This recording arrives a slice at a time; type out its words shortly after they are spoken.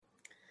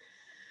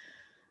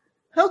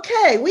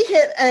Okay, we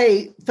hit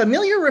a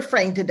familiar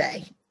refrain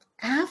today.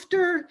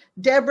 After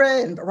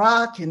Deborah and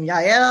Barak and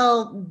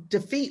Yael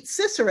defeat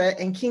Sisera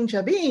and King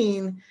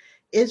Jabin,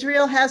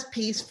 Israel has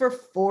peace for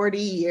 40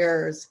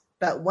 years.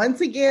 But once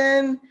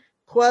again,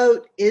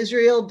 quote,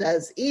 Israel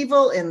does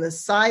evil in the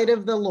sight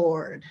of the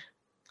Lord.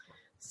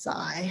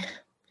 Sigh.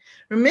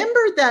 Remember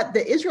that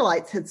the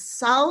Israelites had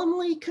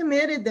solemnly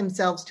committed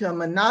themselves to a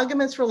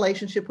monogamous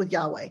relationship with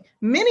Yahweh.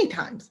 Many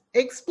times,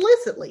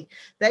 explicitly,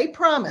 they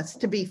promised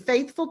to be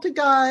faithful to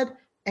God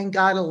and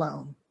God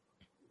alone.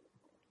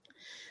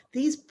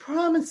 These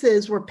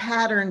promises were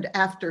patterned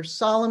after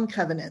solemn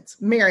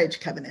covenants, marriage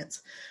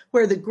covenants,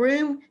 where the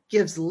groom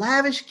gives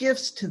lavish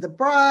gifts to the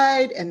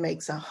bride and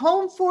makes a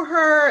home for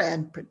her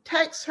and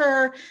protects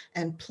her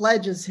and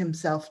pledges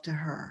himself to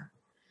her.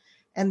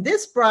 And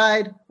this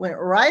bride went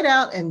right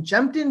out and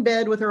jumped in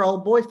bed with her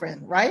old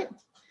boyfriend, right?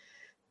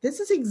 This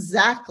is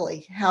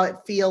exactly how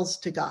it feels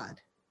to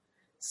God.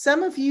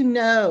 Some of you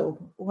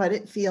know what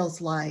it feels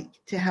like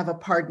to have a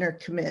partner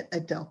commit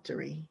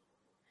adultery.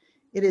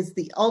 It is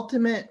the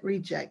ultimate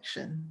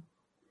rejection.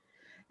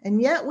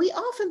 And yet we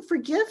often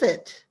forgive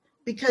it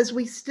because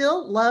we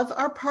still love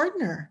our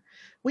partner.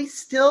 We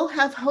still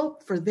have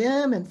hope for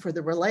them and for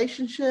the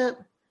relationship.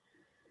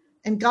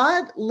 And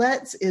God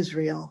lets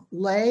Israel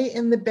lay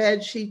in the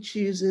bed she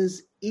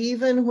chooses,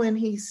 even when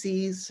he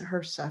sees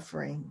her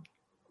suffering.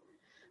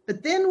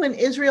 But then when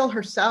Israel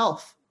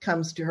herself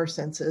comes to her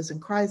senses and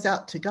cries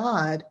out to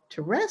God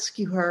to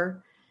rescue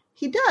her,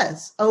 he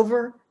does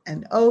over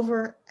and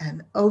over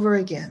and over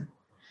again.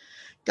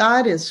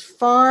 God is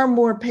far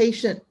more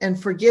patient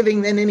and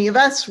forgiving than any of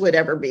us would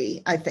ever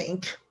be, I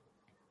think.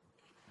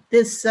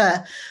 This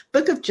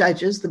book of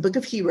Judges, the book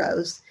of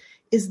heroes,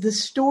 is the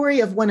story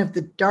of one of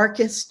the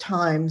darkest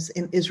times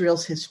in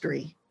Israel's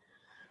history.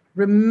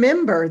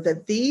 Remember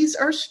that these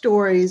are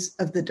stories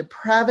of the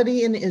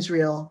depravity in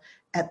Israel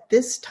at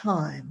this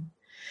time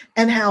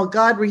and how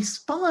God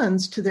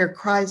responds to their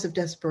cries of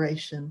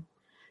desperation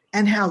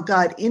and how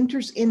God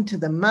enters into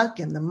the muck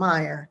and the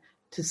mire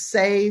to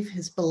save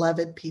his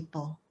beloved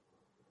people.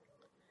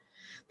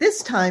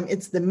 This time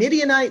it's the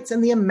Midianites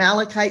and the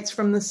Amalekites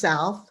from the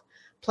south,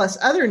 plus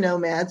other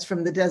nomads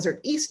from the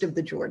desert east of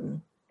the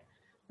Jordan.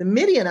 The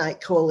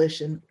Midianite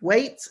coalition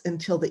waits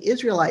until the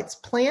Israelites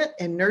plant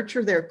and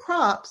nurture their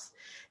crops,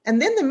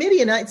 and then the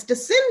Midianites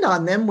descend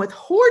on them with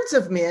hordes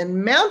of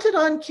men mounted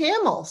on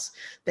camels.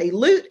 They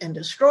loot and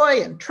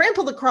destroy and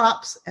trample the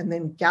crops and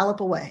then gallop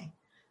away,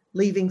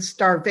 leaving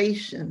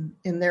starvation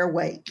in their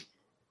wake.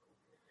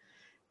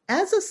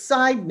 As a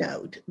side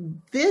note,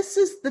 this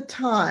is the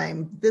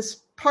time,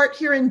 this part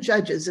here in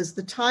Judges is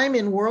the time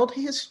in world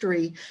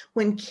history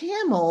when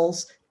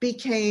camels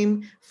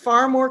became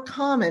far more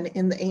common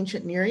in the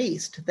ancient Near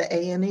East, the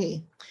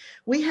A&E.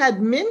 We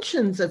had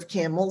mentions of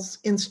camels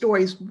in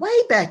stories way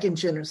back in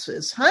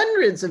Genesis,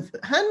 hundreds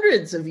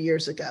of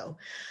years ago.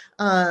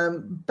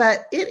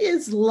 But it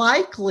is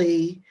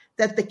likely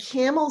that the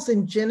camels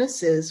in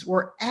Genesis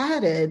were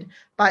added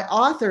by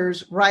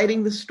authors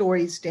writing the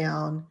stories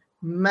down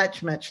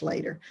much, much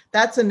later.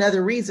 That's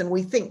another reason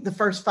we think the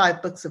first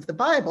 5 books of the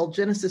Bible,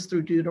 Genesis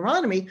through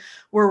Deuteronomy,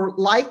 were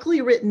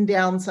likely written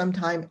down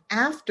sometime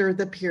after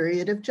the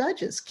period of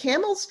Judges.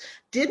 Camels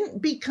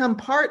didn't become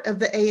part of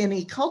the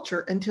A&E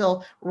culture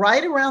until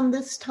right around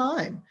this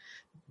time.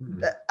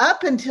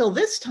 Up until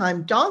this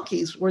time,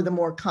 donkeys were the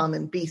more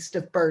common beast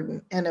of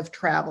burden and of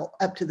travel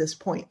up to this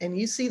point. And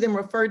you see them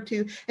referred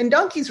to, and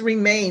donkeys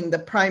remain the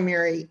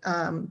primary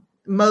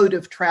mode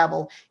of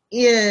travel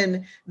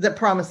in the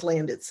promised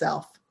land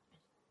itself.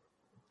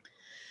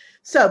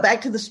 So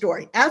back to the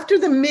story. After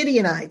the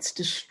Midianites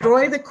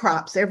destroy the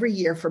crops every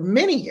year for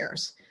many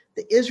years,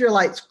 the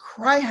Israelites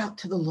cry out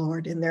to the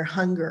Lord in their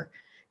hunger,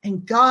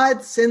 and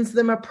God sends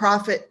them a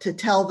prophet to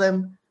tell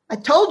them, I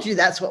told you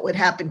that's what would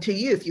happen to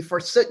you if you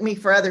forsook me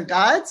for other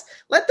gods.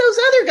 Let those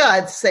other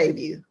gods save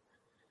you.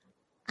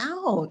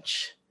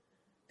 Ouch.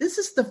 This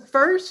is the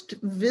first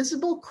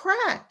visible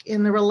crack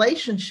in the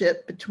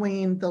relationship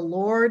between the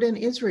Lord and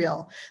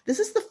Israel. This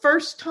is the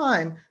first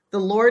time the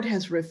Lord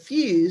has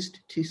refused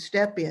to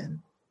step in.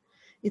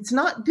 It's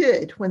not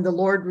good when the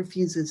Lord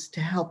refuses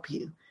to help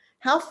you.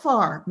 How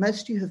far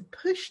must you have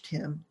pushed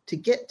him to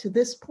get to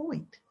this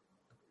point?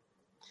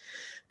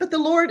 But the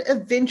Lord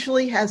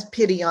eventually has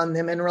pity on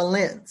them and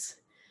relents.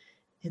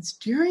 It's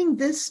during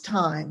this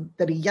time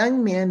that a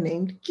young man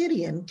named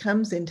Gideon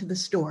comes into the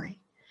story.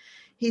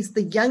 He's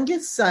the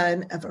youngest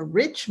son of a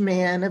rich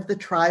man of the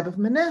tribe of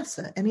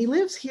Manasseh, and he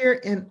lives here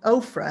in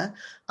Ophrah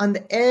on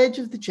the edge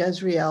of the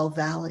Jezreel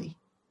Valley.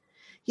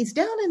 He's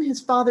down in his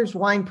father's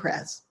wine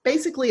press,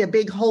 basically a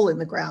big hole in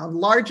the ground,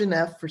 large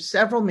enough for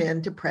several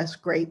men to press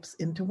grapes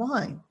into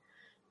wine.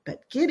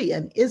 But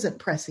Gideon isn't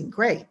pressing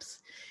grapes.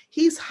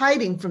 He's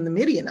hiding from the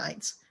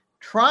Midianites,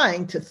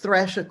 trying to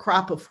thresh a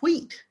crop of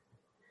wheat.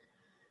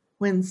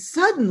 When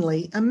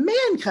suddenly a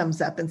man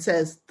comes up and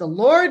says, "The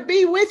Lord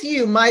be with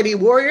you, mighty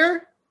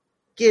warrior."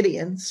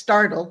 Gideon,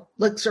 startled,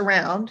 looks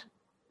around.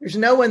 There's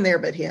no one there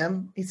but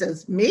him. He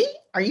says, "Me?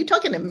 Are you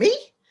talking to me?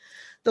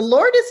 The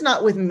Lord is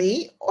not with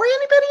me or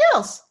anybody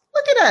else.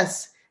 Look at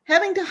us,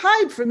 having to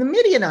hide from the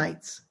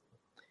Midianites.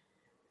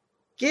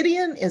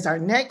 Gideon is our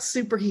next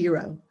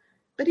superhero,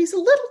 but he's a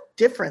little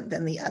different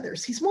than the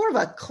others. He's more of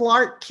a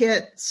Clark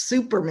Kent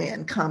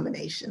Superman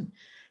combination.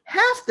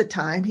 Half the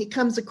time he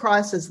comes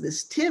across as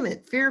this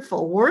timid,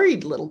 fearful,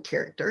 worried little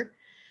character,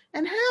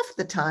 and half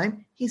the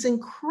time he's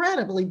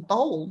incredibly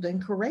bold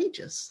and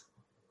courageous.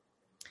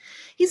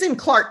 He's in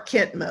Clark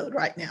Kent mode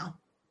right now.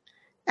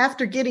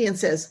 After Gideon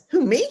says,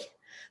 "Who, me?"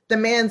 the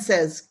man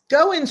says,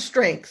 "Go in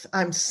strength.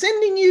 I'm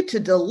sending you to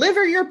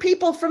deliver your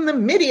people from the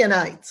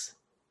Midianites."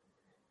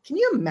 Can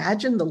you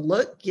imagine the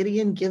look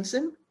Gideon gives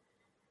him?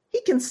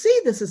 He can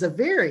see this is a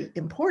very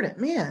important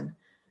man,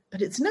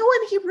 but it's no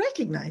one he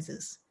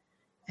recognizes.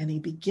 And he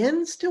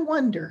begins to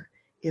wonder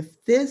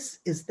if this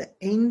is the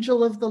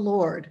angel of the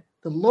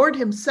Lord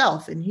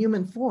himself in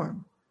human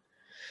form.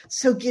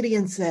 So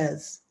Gideon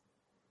says,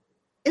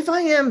 "If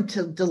I am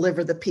to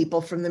deliver the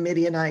people from the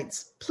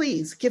Midianites,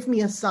 please give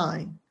me a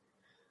sign.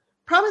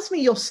 Promise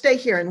me you'll stay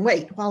here and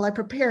wait while I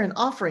prepare an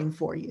offering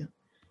for you."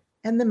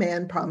 And the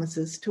man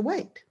promises to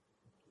wait.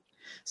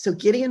 So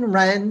Gideon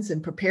runs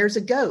and prepares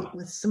a goat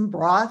with some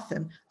broth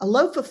and a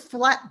loaf of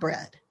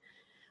flatbread.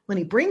 When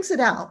he brings it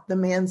out, the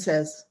man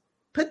says,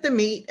 "Put the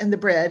meat and the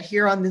bread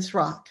here on this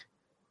rock.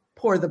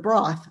 Pour the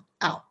broth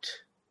out."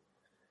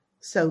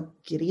 So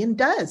Gideon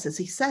does as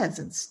he says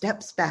and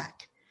steps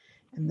back.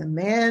 And the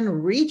man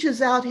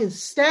reaches out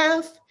his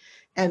staff,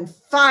 and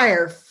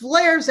fire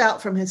flares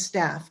out from his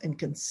staff and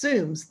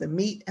consumes the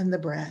meat and the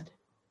bread.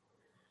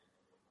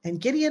 And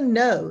Gideon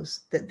knows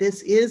that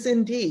this is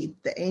indeed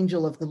the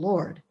angel of the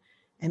Lord.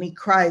 And he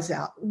cries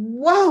out,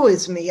 "Woe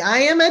is me, I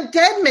am a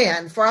dead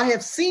man, for I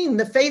have seen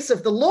the face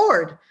of the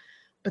Lord."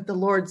 But the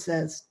Lord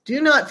says,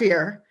 "Do not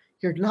fear,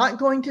 you're not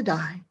going to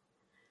die."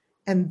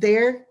 And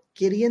there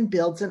Gideon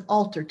builds an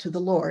altar to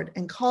the Lord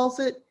and calls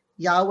it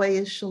Yahweh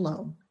is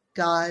Shalom,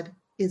 God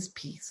is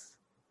peace.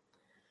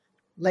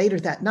 Later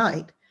that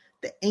night,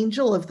 the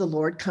angel of the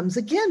Lord comes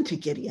again to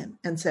Gideon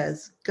and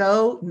says,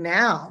 "Go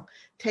now,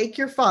 take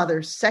your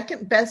father's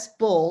second best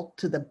bull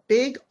to the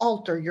big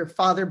altar your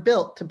father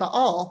built to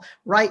Baal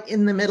right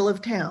in the middle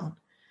of town.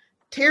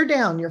 Tear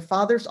down your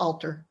father's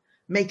altar,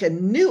 make a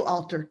new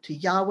altar to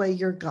Yahweh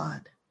your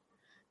God.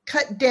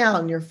 Cut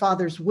down your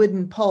father's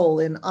wooden pole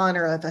in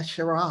honor of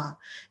Asherah,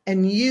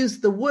 and use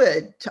the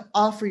wood to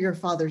offer your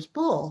father's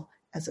bull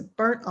as a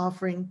burnt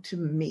offering to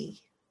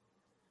me."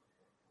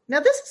 Now,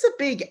 this is a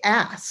big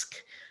ask.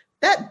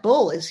 That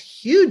bull is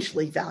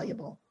hugely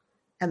valuable.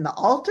 And the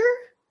altar?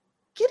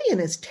 Gideon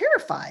is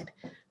terrified.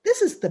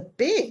 This is the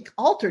big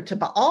altar to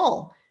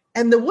Baal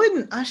and the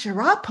wooden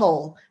Asherah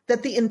pole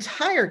that the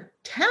entire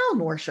town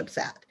worships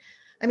at.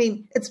 I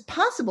mean, it's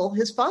possible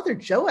his father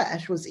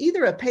Joash was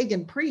either a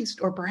pagan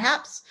priest or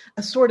perhaps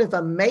a sort of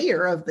a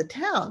mayor of the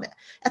town.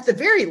 At the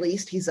very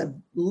least, he's a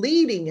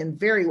leading and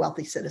very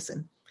wealthy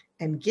citizen.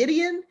 And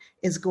Gideon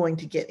is going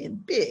to get in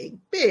big,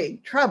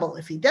 big trouble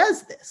if he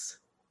does this.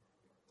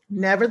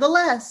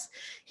 Nevertheless,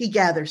 he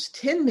gathers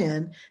 10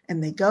 men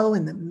and they go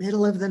in the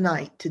middle of the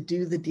night to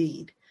do the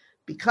deed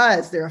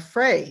because they're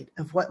afraid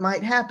of what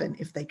might happen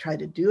if they try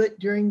to do it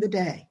during the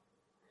day.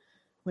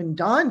 When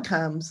dawn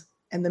comes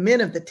and the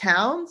men of the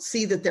town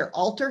see that their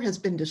altar has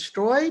been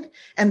destroyed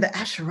and the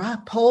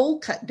Asherah pole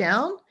cut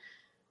down,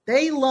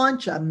 they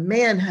launch a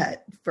manhunt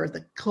for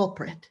the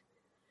culprit.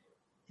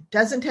 It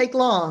doesn't take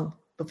long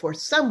before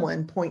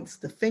someone points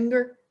the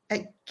finger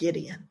at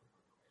Gideon.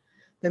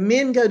 The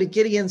men go to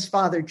Gideon's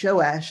father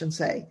Joash and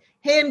say,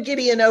 "Hand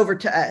Gideon over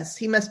to us.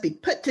 He must be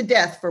put to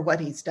death for what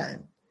he's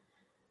done."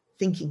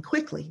 Thinking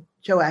quickly,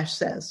 Joash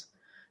says,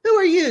 "Who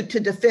are you to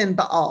defend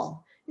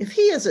Baal? If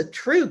he is a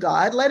true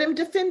God, let him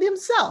defend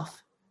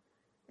himself."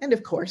 And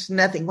of course,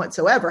 nothing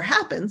whatsoever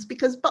happens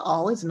because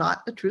Baal is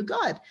not a true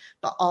God.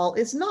 Baal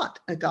is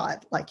not a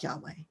God like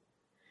Yahweh.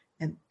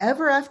 And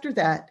ever after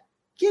that,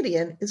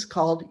 Gideon is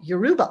called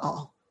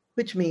Yerubbaal,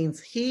 which means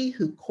he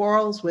who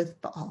quarrels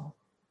with Baal.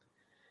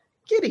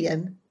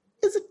 Gideon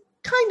is a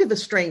kind of a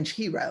strange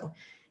hero.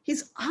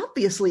 He's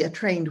obviously a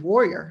trained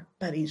warrior,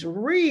 but he's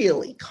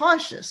really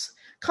cautious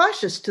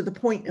to the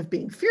point of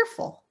being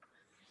fearful.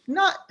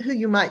 Not who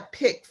you might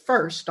pick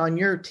first on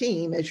your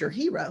team as your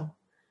hero.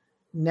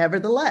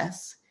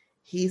 Nevertheless,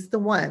 he's the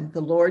one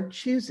the Lord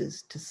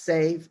chooses to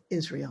save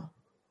Israel.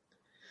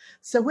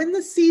 So when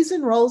the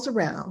season rolls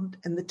around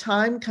and the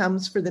time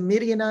comes for the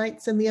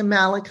Midianites and the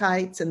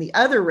Amalekites and the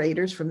other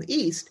raiders from the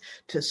east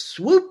to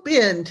swoop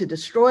in to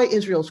destroy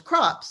Israel's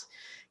crops,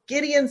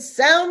 Gideon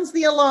sounds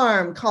the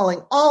alarm,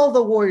 calling all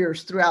the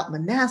warriors throughout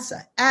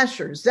Manasseh,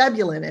 Asher,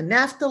 Zebulun, and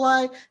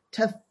Naphtali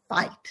to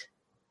fight.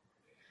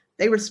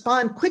 They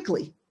respond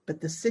quickly, but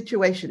the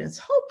situation is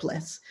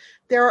hopeless.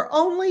 There are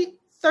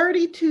only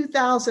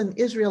 32,000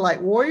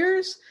 Israelite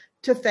warriors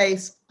to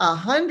face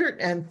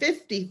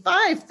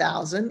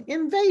 155,000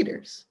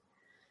 invaders.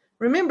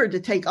 Remember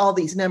to take all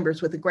these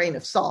numbers with a grain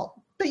of salt,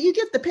 but you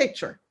get the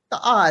picture. The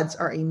odds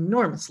are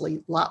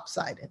enormously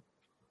lopsided.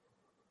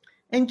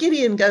 And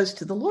Gideon goes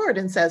to the Lord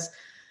and says,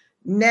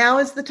 "Now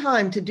is the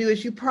time to do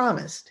as you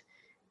promised.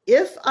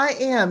 If I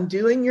am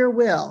doing your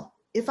will,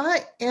 if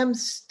I am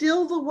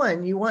still the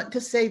one you want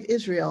to save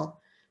Israel,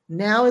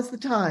 now is the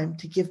time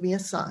to give me a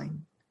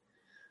sign.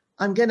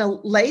 I'm going to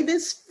lay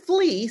this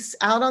fleece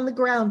out on the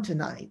ground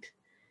tonight.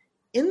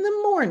 In the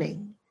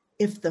morning,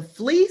 if the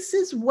fleece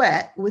is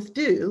wet with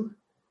dew,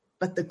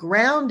 but the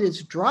ground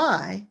is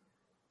dry,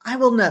 I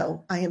will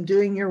know I am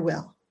doing your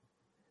will.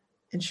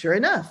 And sure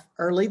enough,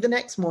 early the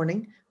next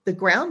morning, the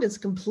ground is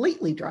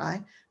completely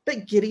dry,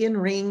 but Gideon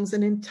wrings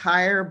an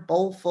entire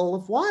bowl full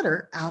of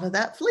water out of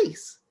that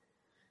fleece.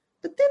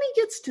 But then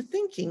he gets to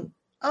thinking,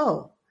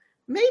 oh,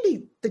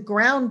 maybe the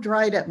ground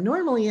dried up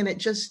normally and it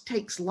just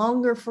takes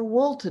longer for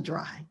wool to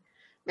dry.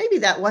 Maybe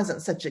that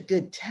wasn't such a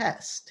good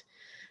test.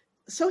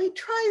 So he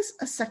tries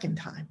a second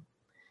time.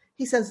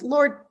 He says,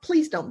 Lord,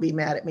 please don't be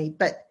mad at me,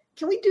 but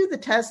can we do the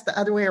test the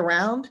other way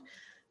around?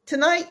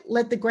 Tonight,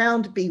 let the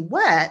ground be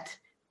wet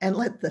and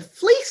let the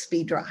fleece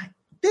be dry.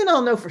 Then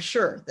I'll know for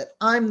sure that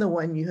I'm the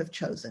one you have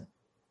chosen.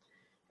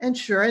 And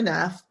sure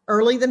enough,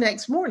 early the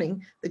next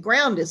morning, the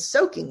ground is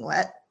soaking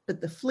wet, but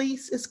the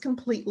fleece is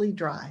completely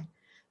dry.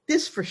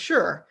 This for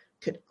sure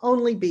could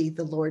only be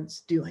the Lord's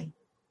doing.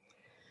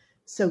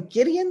 So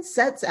Gideon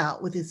sets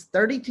out with his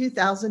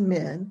 32,000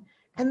 men,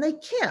 and they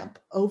camp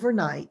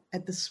overnight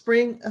at the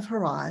spring of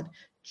Harod,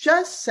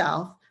 just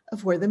south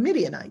of where the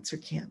Midianites are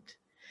camped.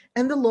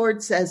 And the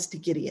Lord says to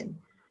Gideon,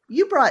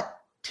 you brought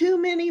too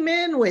many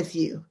men with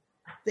you.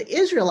 The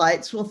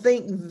Israelites will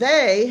think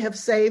they have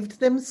saved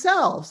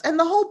themselves. And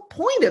the whole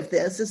point of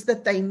this is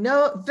that they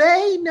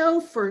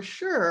know for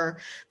sure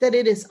that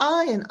it is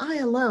I and I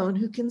alone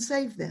who can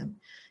save them.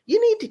 You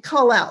need to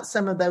call out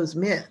some of those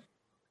men.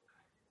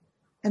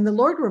 And the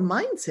Lord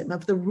reminds him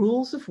of the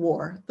rules of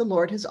war the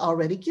Lord has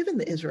already given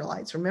the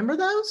Israelites. Remember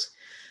those?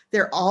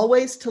 They're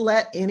always to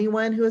let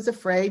anyone who is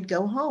afraid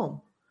go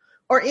home,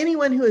 or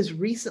anyone who is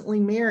recently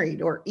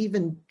married or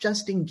even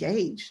just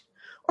engaged,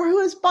 or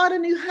who has bought a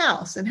new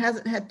house and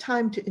hasn't had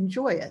time to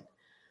enjoy it.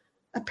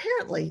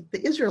 Apparently,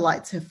 the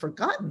Israelites have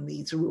forgotten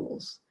these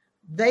rules.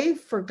 They've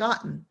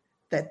forgotten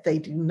that they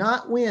do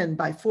not win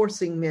by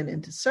forcing men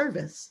into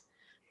service.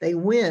 They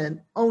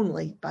win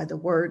only by the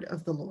word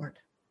of the Lord.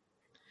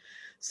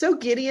 So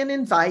Gideon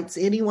invites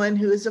anyone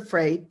who is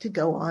afraid to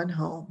go on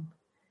home.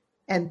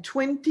 And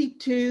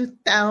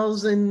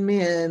 22,000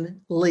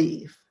 men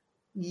leave.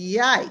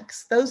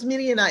 Yikes, those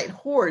Midianite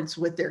hordes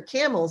with their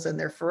camels and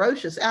their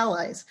ferocious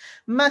allies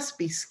must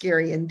be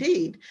scary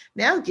indeed.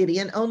 Now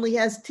Gideon only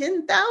has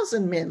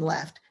 10,000 men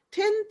left.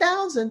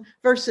 10,000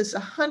 versus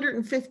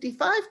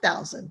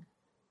 155,000.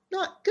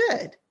 Not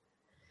good.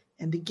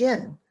 And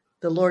again,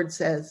 the Lord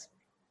says,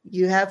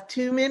 you have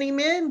too many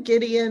men,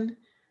 Gideon.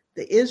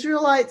 The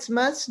Israelites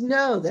must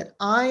know that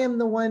I am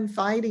the one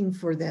fighting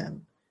for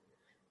them.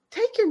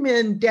 Take your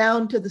men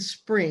down to the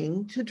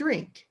spring to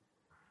drink.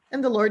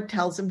 And the Lord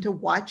tells him to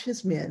watch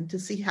his men to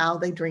see how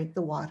they drink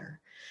the water,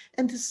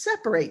 and to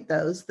separate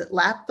those that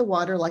lap the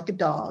water like a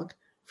dog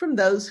from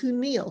those who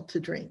kneel to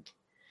drink.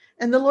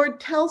 And the Lord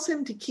tells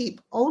him to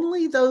keep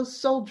only those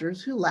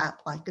soldiers who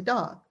lap like a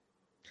dog.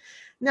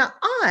 Now,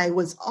 I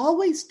was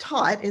always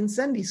taught in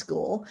Sunday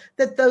school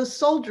that those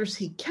soldiers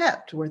he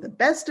kept were the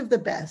best of the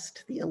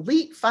best, the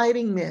elite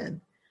fighting men.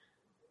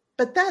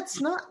 But that's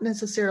not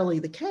necessarily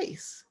the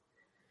case.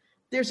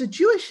 There's a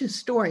Jewish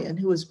historian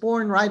who was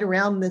born right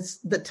around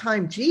the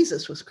time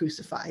Jesus was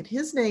crucified.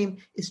 His name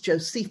is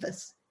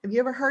Josephus. Have you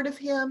ever heard of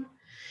him?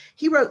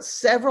 He wrote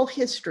several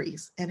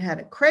histories and had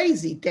a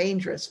crazy,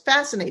 dangerous,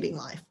 fascinating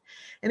life.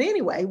 And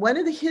anyway, one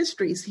of the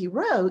histories he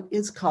wrote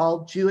is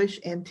called Jewish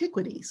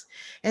Antiquities,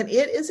 and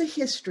it is a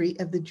history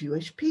of the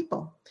Jewish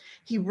people.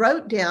 He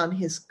wrote down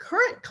his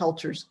current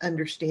culture's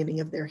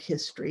understanding of their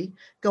history,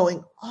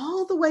 going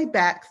all the way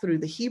back through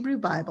the Hebrew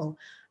Bible,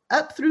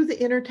 up through the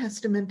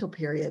intertestamental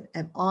period,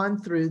 and on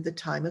through the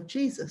time of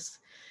Jesus.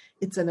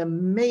 It's an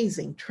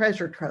amazing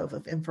treasure trove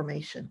of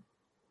information.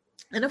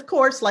 And of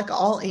course, like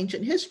all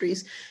ancient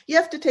histories, you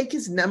have to take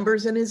his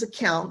numbers and his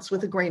accounts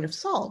with a grain of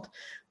salt,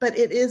 but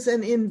it is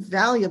an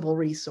invaluable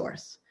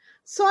resource.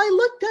 So I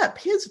looked up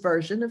his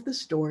version of the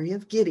story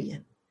of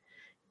Gideon.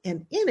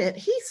 And in it,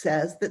 he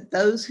says that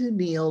those who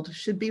kneeled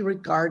should be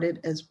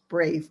regarded as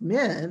brave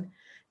men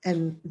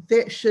and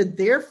they should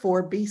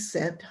therefore be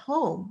sent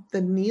home.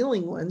 The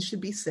kneeling ones should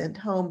be sent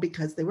home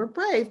because they were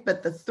brave,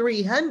 but the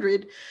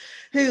 300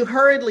 who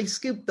hurriedly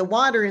scooped the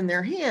water in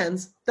their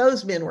hands,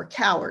 those men were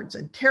cowards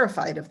and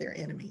terrified of their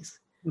enemies.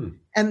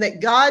 And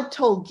that God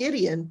told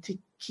Gideon to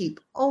keep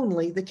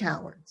only the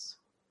cowards.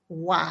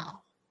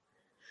 Wow.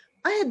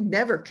 I had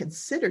never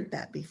considered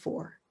that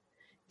before.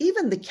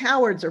 Even the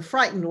cowards or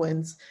frightened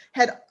ones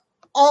had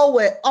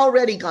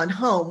already gone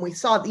home. We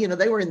saw,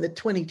 they were in the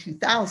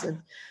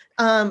 22,000.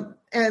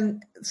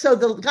 And so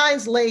the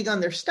guys laying on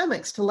their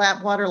stomachs to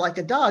lap water like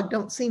a dog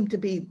don't seem to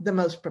be the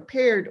most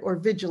prepared or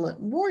vigilant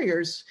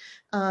warriors,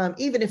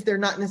 even if they're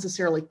not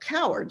necessarily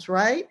cowards,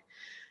 right?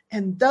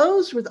 And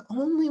those were the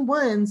only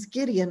ones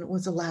Gideon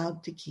was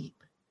allowed to keep.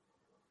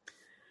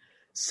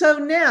 So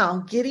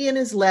now Gideon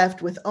is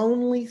left with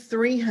only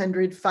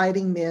 300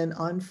 fighting men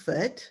on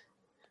foot,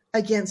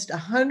 against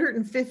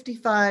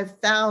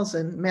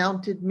 155,000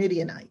 mounted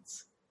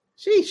Midianites.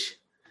 Sheesh.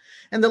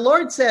 And the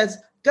Lord says,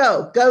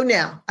 go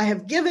now. I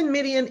have given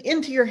Midian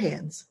into your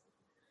hands.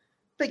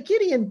 But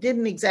Gideon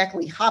didn't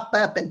exactly hop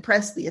up and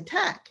press the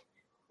attack.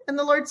 And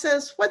the Lord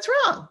says, what's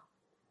wrong?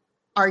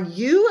 Are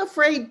you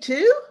afraid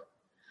too?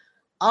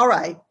 All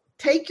right,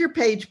 take your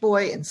page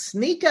boy and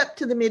sneak up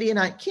to the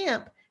Midianite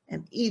camp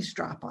and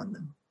eavesdrop on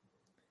them.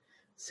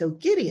 So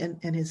Gideon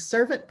and his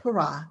servant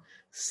Parah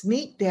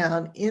sneaked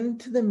down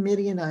into the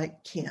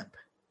Midianite camp.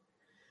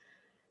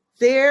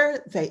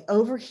 There they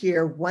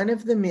overhear one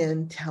of the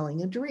men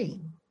telling a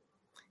dream.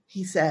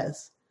 He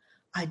says,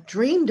 I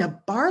dreamed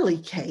a barley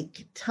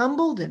cake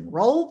tumbled and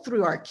rolled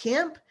through our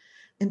camp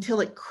until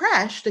it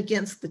crashed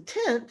against the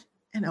tent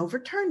and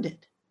overturned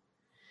it.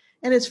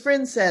 And his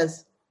friend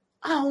says,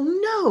 oh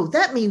no,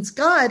 that means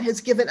God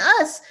has given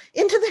us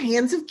into the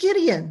hands of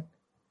Gideon.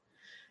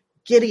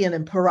 Gideon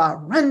and Parah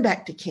run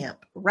back to camp,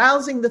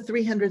 rousing the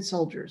 300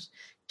 soldiers.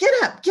 Get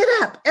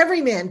up,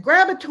 every man,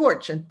 grab a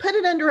torch and put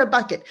it under a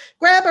bucket.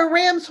 Grab a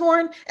ram's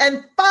horn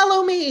and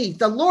follow me.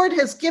 The Lord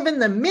has given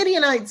the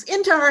Midianites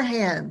into our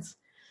hands.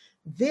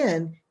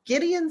 Then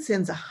Gideon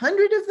sends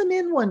 100 of the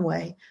men one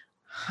way,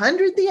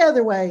 100 the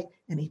other way,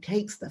 and he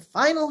takes the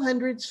final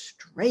 100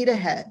 straight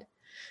ahead.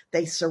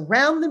 They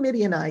surround the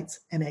Midianites,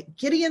 and at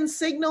Gideon's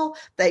signal,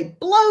 they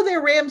blow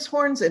their ram's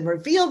horns and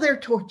reveal their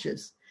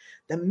torches.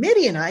 The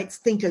Midianites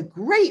think a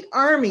great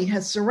army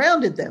has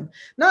surrounded them.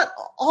 Not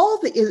all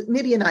the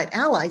Midianite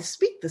allies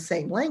speak the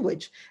same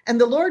language, and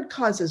the Lord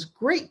causes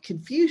great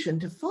confusion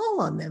to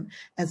fall on them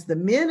as the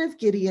men of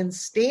Gideon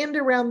stand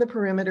around the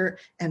perimeter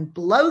and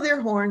blow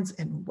their horns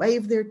and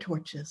wave their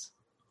torches.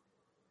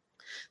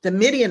 The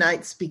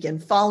Midianites begin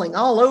falling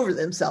all over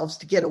themselves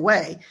to get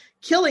away,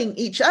 killing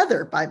each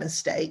other by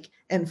mistake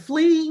and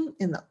fleeing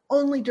in the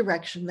only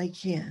direction they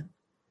can.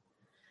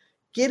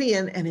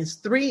 Gideon and his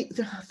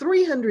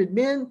 300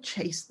 men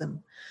chase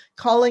them,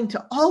 calling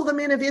to all the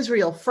men of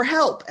Israel for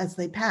help as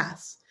they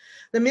pass.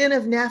 The men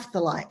of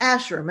Naphtali,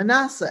 Asher,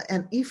 Manasseh,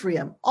 and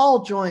Ephraim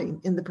all join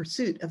in the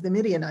pursuit of the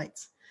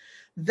Midianites.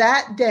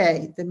 That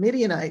day, the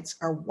Midianites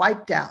are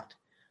wiped out.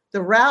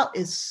 The rout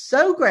is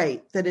so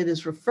great that it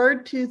is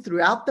referred to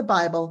throughout the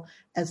Bible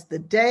as the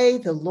day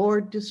the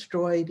Lord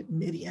destroyed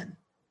Midian.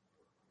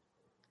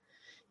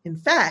 In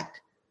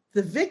fact,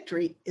 the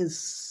victory is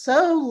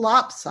so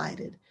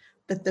lopsided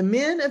that the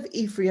men of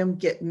Ephraim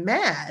get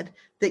mad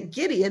that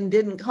Gideon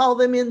didn't call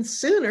them in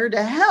sooner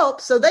to help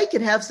so they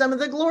could have some of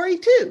the glory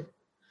too.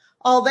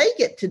 All they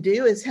get to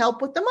do is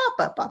help with the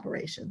mop-up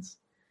operations.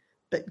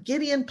 But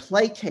Gideon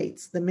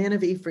placates the men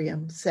of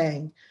Ephraim,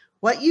 saying,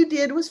 what you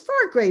did was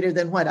far greater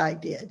than what I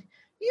did.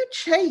 You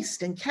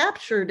chased and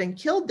captured and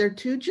killed their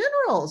 2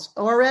 generals,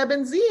 Oreb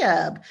and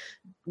Zeeb,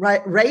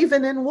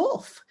 Raven and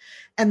Wolf,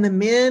 and the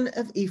men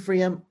of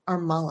Ephraim are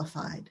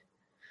mollified.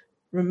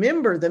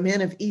 Remember the men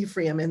of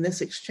Ephraim in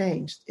this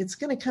exchange. It's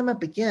going to come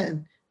up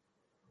again.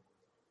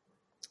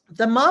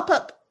 The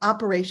mop-up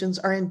operations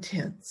are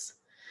intense.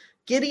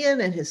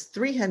 Gideon and his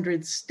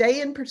 300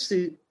 stay in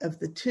pursuit of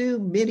the 2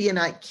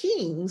 Midianite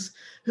kings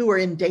who are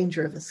in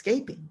danger of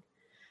escaping.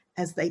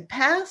 As they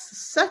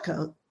pass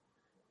Sukkot,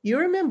 you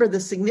remember the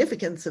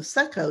significance of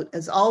Sukkot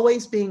as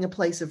always being a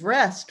place of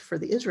rest for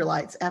the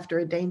Israelites after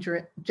a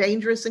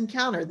dangerous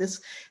encounter.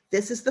 This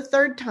is the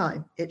 3rd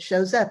time it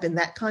shows up in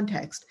that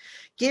context.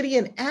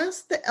 Gideon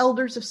asked the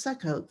elders of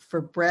Sukkot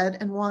for bread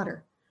and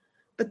water,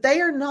 but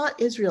they are not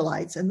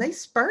Israelites, and they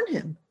spurn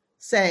him,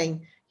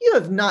 saying, you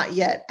have not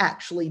yet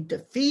actually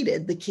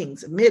defeated the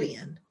kings of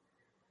Midian.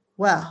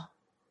 Well,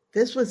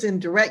 this was in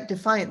direct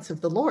defiance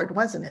of the Lord,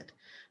 wasn't it?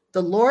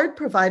 The Lord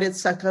provided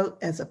Sukkot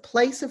as a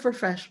place of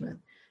refreshment,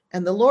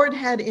 and the Lord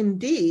had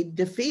indeed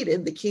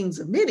defeated the kings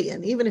of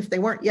Midian, even if they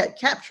weren't yet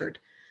captured.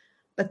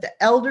 But the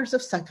elders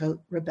of Sukkot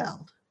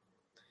rebelled.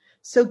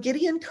 So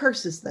Gideon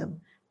curses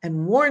them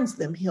and warns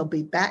them he'll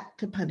be back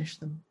to punish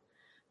them.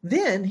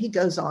 Then he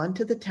goes on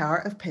to the Tower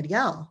of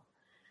Peniel.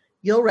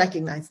 You'll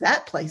recognize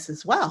that place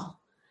as well.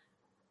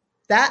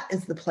 That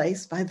is the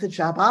place by the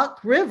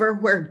Jabbok River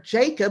where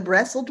Jacob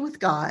wrestled with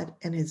God,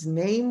 and his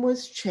name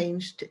was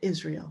changed to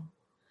Israel.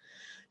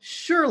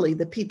 Surely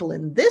the people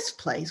in this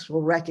place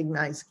will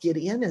recognize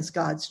Gideon as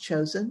God's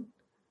chosen.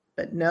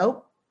 But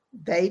no,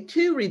 they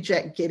too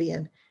reject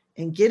Gideon,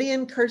 and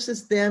Gideon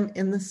curses them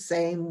in the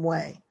same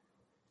way.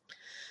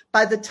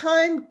 By the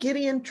time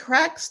Gideon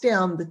tracks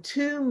down the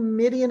 2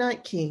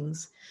 Midianite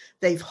kings,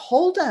 they've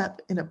holed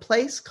up in a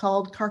place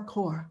called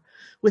Karkor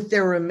with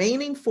their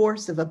remaining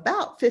force of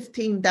about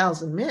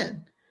 15,000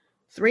 men.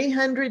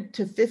 300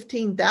 to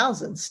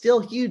 15,000, still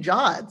huge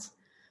odds.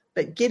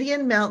 But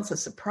Gideon mounts a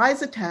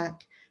surprise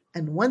attack,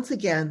 and once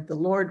again, the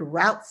Lord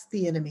routs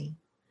the enemy.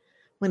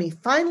 When he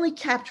finally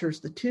captures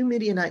the 2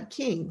 Midianite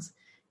kings,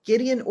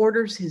 Gideon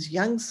orders his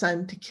young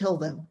son to kill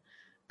them.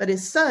 But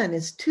his son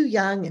is too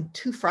young and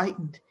too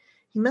frightened.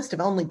 He must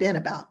have only been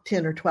about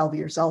 10 or 12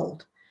 years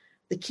old.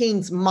 The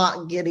kings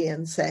mock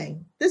Gideon,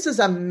 saying, this is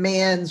a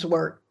man's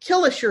work.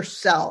 Kill us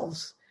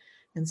yourselves.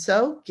 And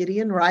so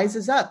Gideon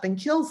rises up and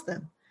kills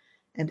them.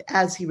 And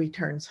as he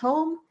returns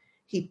home,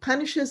 he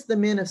punishes the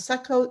men of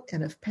Sukkot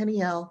and of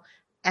Peniel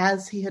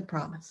as he had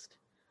promised.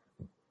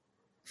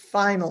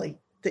 Finally,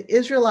 the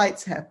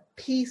Israelites have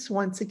peace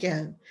once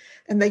again,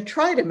 and they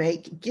try to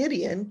make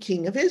Gideon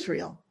king of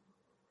Israel.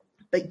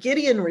 But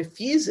Gideon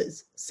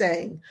refuses,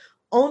 saying,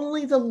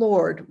 "Only the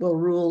Lord will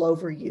rule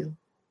over you."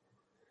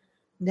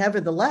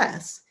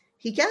 Nevertheless,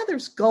 he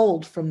gathers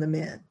gold from the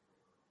men,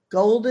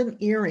 golden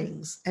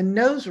earrings and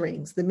nose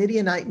rings the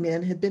Midianite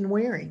men had been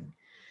wearing,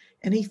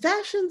 and he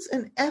fashions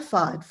an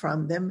ephod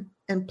from them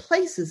and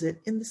places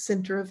it in the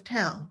center of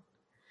town.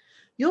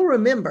 You'll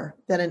remember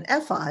that an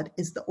ephod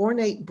is the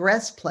ornate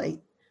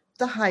breastplate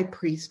the high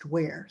priest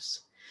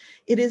wears.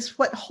 It is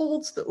what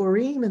holds the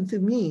Urim and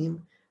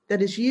Thummim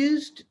that is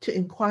used to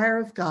inquire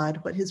of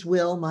God what his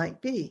will might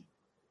be.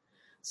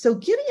 So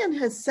Gideon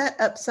has set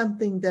up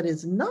something that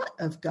is not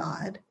of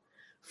God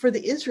for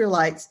the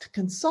Israelites to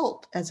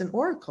consult as an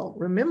oracle.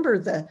 Remember,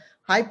 the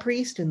high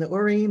priest and the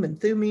Urim and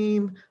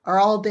Thummim are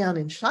all down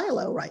in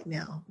Shiloh right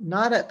now,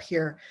 not up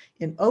here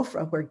in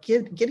Ophrah where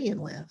Gideon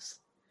lives.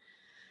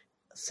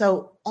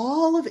 So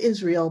all of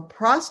Israel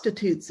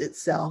prostitutes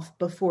itself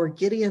before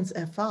Gideon's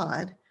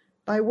ephod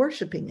by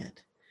worshiping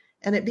it,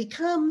 and it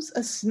becomes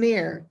a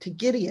snare to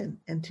Gideon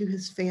and to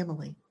his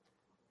family.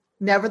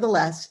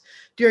 Nevertheless,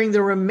 during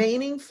the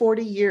remaining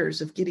 40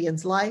 years of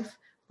Gideon's life,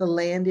 the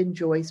land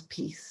enjoys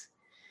peace.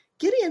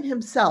 Gideon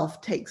himself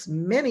takes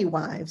many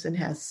wives and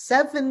has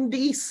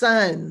 70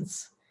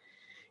 sons.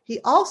 He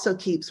also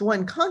keeps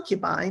one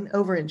concubine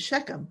over in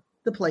Shechem,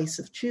 the place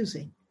of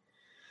choosing.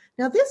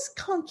 Now, this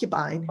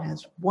concubine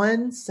has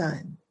one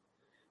son.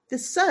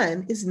 This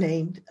son is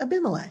named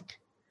Abimelech.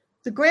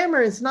 The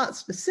grammar is not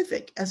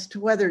specific as to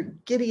whether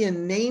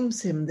Gideon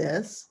names him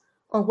this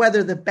or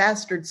whether the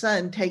bastard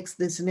son takes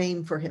this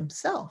name for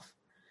himself.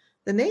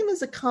 The name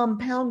is a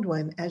compound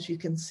one, as you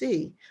can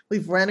see.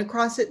 We've run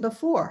across it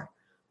before.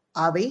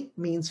 Abi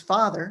means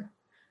father,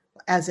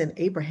 as in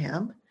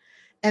Abraham,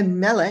 and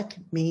Melech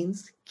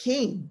means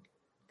king.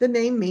 The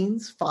name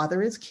means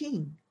father is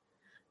king.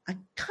 I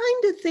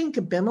kind of think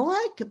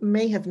Abimelech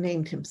may have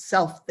named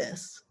himself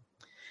this.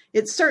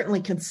 It's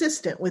certainly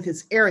consistent with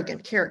his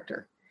arrogant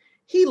character.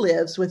 He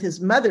lives with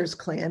his mother's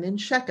clan in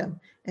Shechem,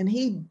 and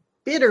he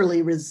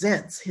bitterly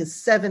resents his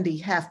 70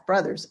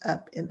 half-brothers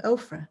up in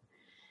Ophrah.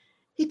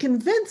 He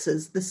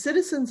convinces the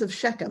citizens of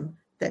Shechem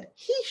that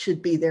he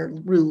should be their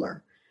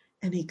ruler,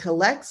 and he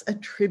collects a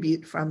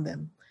tribute from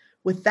them.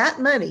 With that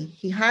money,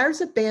 he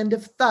hires a band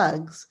of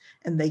thugs,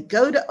 and they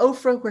go to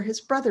Ophrah where his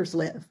brothers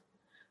live.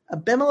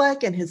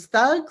 Abimelech and his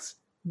thugs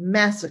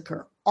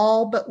massacre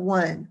all but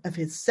one of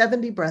his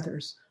 70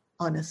 brothers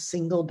on a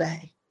single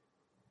day.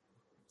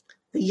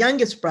 The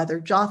youngest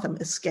brother, Jotham,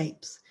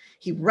 escapes.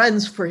 He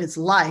runs for his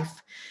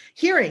life.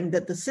 Hearing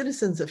that the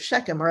citizens of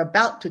Shechem are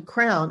about to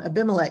crown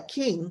Abimelech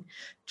king,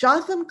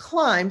 Jotham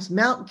climbs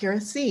Mount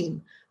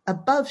Gerizim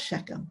above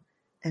Shechem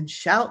and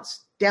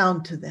shouts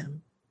down to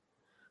them,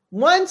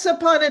 "Once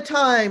upon a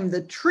time,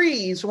 the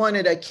trees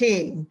wanted a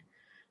king.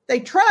 They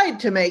tried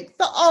to make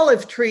the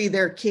olive tree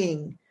their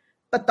king,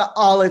 but the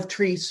olive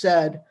tree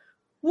said,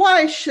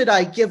 'Why should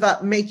I give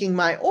up making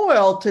my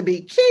oil to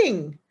be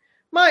king?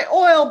 My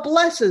oil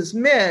blesses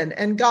men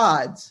and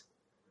gods.'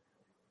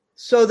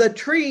 So the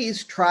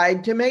trees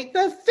tried to make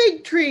the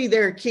fig tree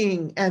their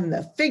king, and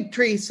the fig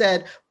tree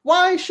said,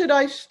 'Why should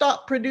I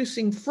stop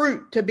producing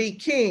fruit to be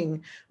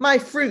king? My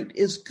fruit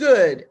is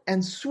good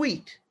and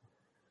sweet.'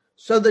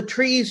 So the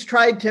trees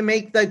tried to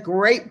make the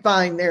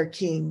grapevine their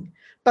king,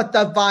 but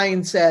the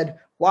vine said,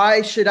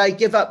 'Why should I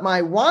give up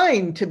my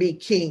wine to be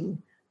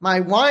king? My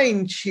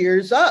wine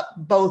cheers up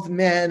both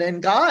men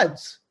and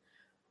gods.'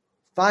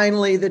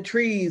 Finally, the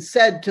trees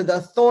said to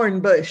the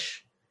thorn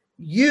bush,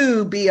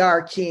 'You be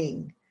our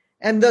king.'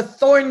 And the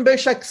thorn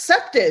bush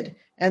accepted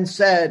and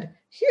said,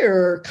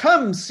 'Here,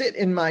 come sit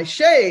in my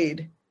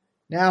shade.'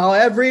 Now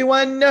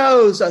everyone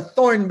knows a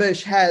thorn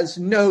bush has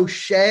no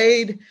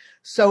shade,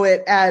 so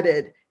it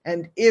added,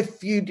 'And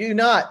if you do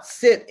not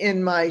sit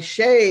in my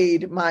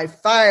shade, my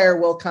fire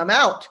will come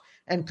out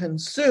and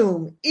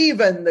consume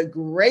even the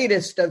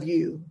greatest of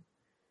you.'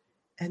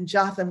 And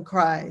Jotham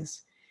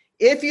cries,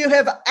 'If you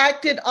have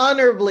acted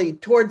honorably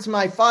towards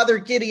my father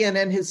Gideon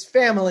and his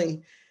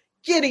family,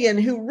 Gideon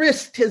who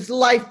risked his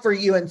life for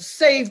you and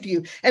saved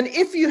you, and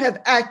if you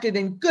have acted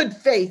in good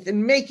faith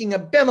in making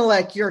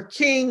Abimelech your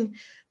king,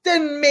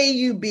 then may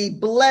you be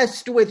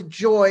blessed with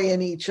joy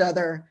in each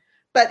other.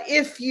 But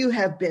if you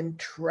have been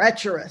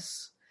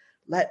treacherous,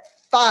 let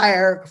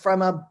fire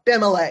from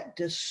Abimelech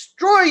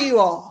destroy you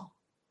all.'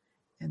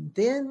 And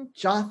then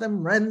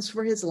Jotham runs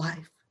for his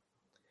life.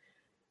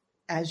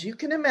 As you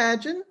can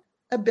imagine,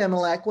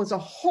 Abimelech was a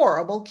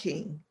horrible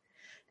king.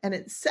 And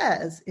it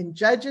says in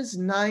Judges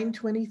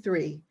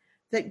 9:23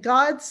 that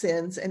God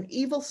sends an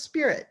evil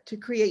spirit to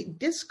create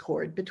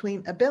discord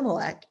between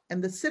Abimelech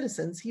and the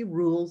citizens he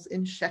rules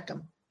in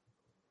Shechem.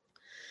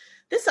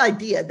 This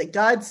idea that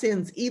God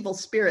sends evil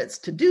spirits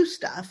to do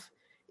stuff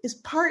is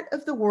part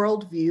of the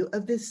worldview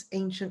of this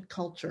ancient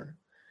culture.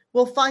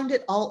 We'll find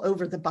it all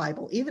over the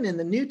Bible, even in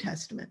the New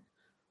Testament.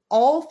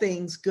 All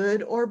things,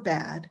 good or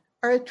bad,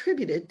 are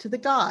attributed to the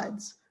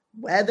gods.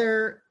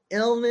 Weather,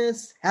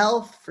 illness,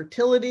 health,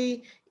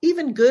 fertility,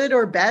 even good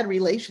or bad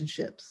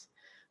relationships.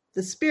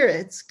 The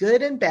spirits,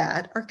 good and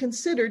bad, are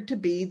considered to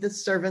be the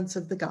servants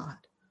of the god,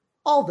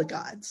 all the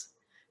gods.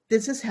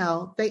 This is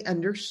how they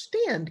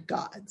understand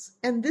gods,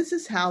 and this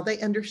is how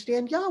they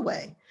understand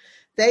Yahweh.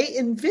 They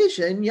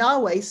envision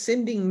Yahweh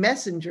sending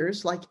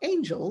messengers like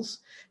angels,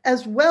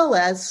 as well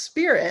as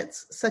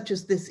spirits, such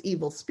as this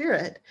evil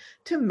spirit,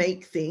 to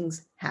make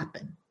things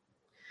happen.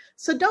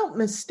 So don't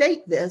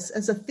mistake this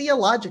as a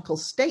theological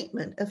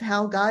statement of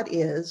how God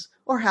is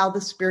or how the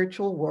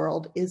spiritual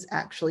world is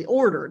actually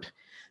ordered.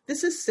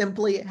 This is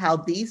simply how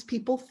these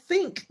people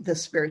think the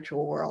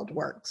spiritual world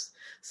works.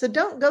 So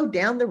don't go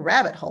down the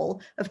rabbit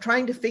hole of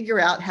trying to figure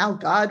out how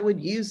God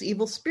would use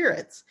evil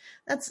spirits.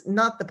 That's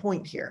not the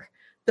point here.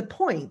 The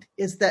point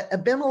is that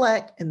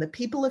Abimelech and the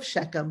people of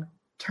Shechem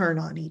turn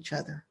on each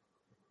other.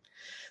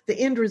 The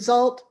end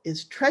result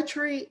is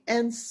treachery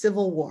and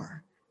civil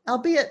war,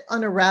 albeit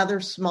on a rather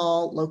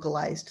small,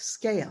 localized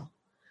scale.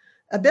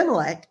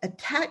 Abimelech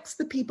attacks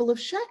the people of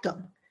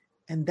Shechem,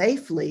 and they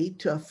flee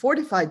to a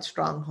fortified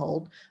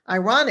stronghold,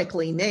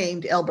 ironically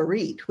named El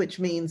Berit, which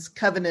means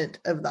covenant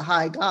of the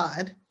high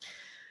God.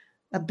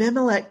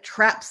 Abimelech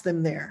traps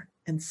them there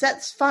and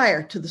sets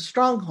fire to the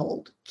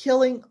stronghold,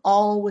 killing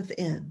all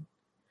within.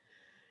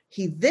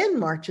 He then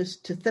marches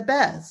to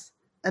Thebez,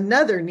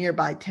 another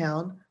nearby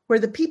town, where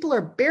the people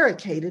are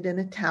barricaded in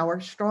a tower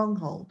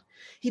stronghold.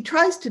 He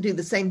tries to do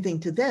the same thing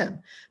to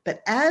them,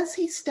 but as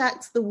he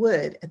stacks the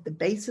wood at the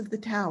base of the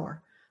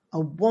tower,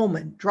 a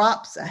woman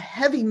drops a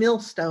heavy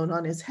millstone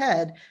on his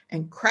head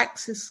and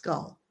cracks his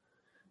skull.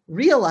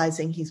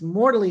 Realizing he's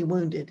mortally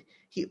wounded,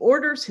 he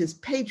orders his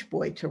page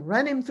boy to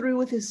run him through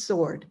with his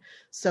sword,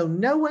 so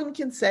no one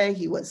can say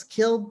he was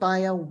killed by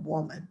a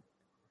woman.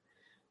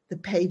 The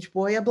page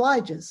boy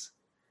obliges,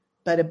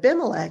 but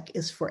Abimelech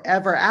is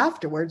forever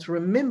afterwards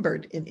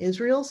remembered in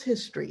Israel's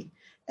history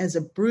as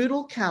a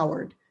brutal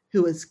coward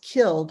who was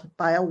killed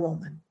by a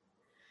woman.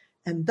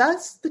 And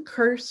thus the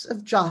curse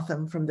of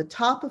Jotham from the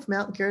top of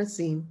Mount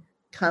Gerizim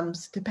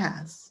comes to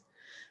pass.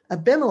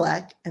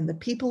 Abimelech and the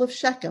people of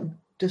Shechem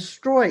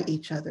destroy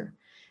each other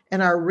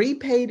and are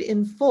repaid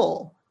in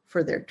full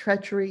for their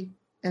treachery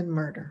and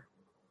murder.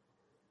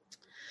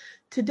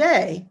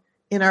 Today,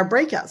 in our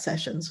breakout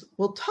sessions,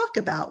 we'll talk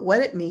about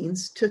what it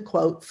means to,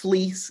 quote,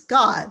 fleece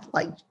God,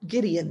 like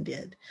Gideon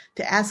did,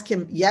 to ask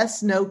him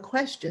yes-no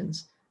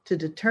questions to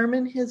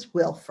determine his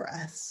will for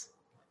us.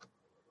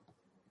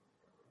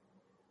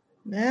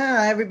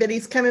 Now,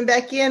 everybody's coming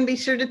back in. Be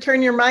sure to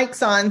turn your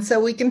mics on so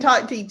we can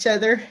talk to each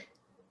other.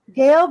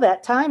 Gail,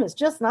 that time is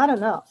just not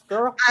enough,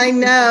 girl. I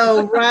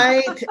know,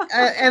 right?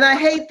 And I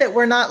hate that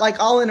we're not like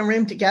all in a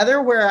room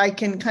together where I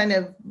can kind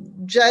of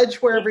judge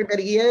where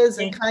everybody is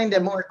and kind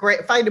of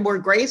find a more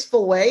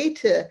graceful way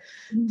to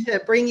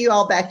bring you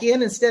all back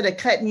in instead of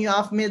cutting you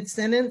off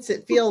mid-sentence.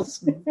 It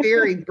feels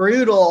very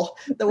brutal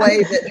the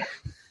way that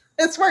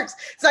this works.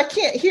 So I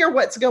can't hear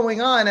what's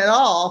going on at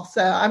all.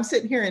 So I'm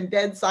sitting here in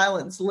dead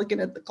silence looking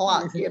at the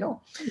clock, you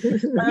know.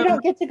 You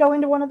don't get to go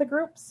into one of the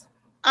groups?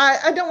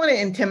 I don't want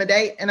to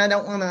intimidate, and I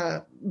don't want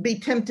to be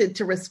tempted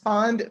to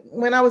respond.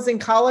 When I was in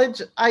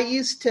college, I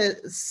used to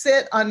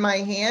sit on my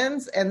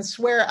hands and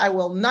swear I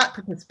will not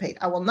participate.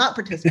 I will not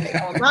participate.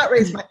 I will not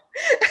raise my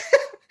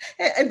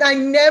and I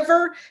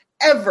never,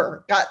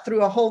 ever got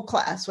through a whole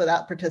class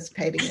without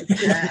participating.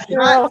 It's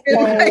not a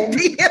good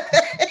idea.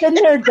 Been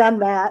there, done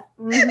that.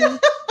 Mm-hmm.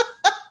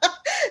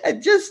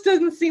 It just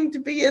doesn't seem to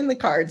be in the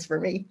cards for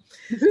me.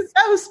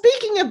 So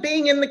speaking of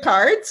being in the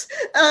cards,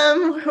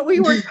 we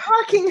were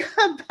talking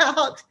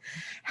about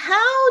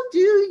how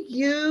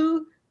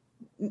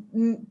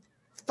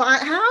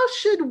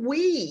should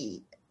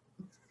we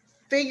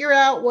figure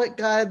out what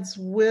God's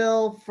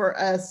will for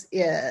us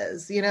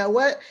is? You know,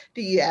 what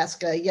do you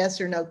ask a yes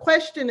or no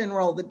question and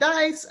roll the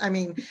dice? I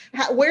mean,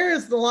 where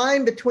is the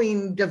line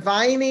between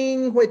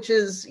divining, which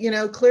is, you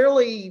know,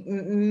 clearly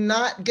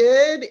not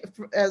good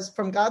as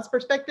from God's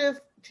perspective,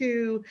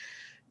 to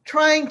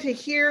trying to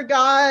hear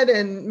God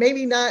and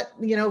maybe not,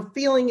 you know,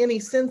 feeling any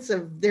sense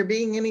of there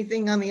being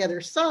anything on the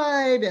other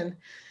side? And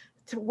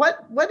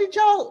what did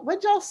y'all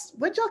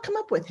come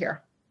up with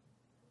here?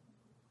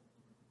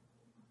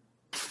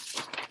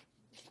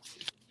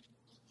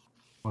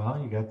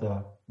 Well,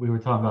 we were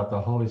talking about the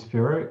Holy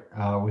Spirit.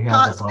 We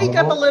have the speak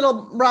Bible. up a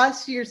little,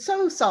 Ross. You're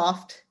so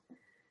soft.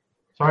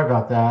 Sorry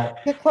about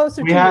that. Get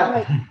closer to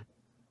the mic.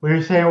 We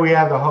were saying we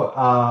have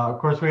of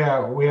course, we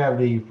have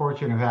the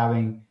fortune of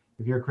having,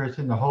 if you're a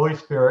Christian, the Holy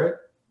Spirit,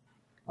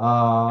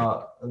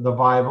 the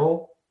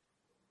Bible,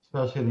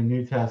 especially the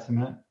New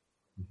Testament,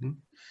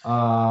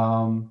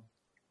 and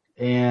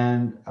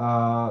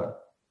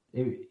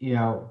you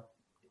know,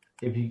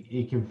 if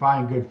you can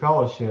find good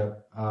fellowship,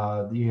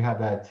 you have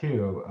that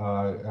too.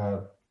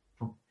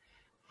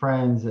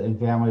 Friends and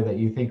family that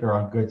you think are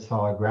on good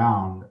solid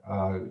ground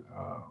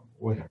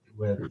with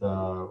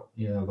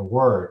you know, the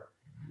Word.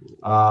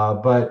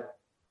 But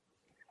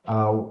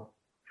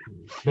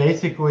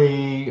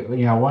basically,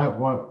 you know,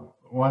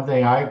 one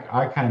thing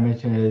I kind of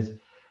mentioned is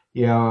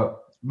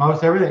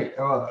most everything,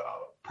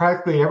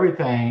 practically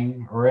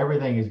everything, or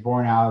everything is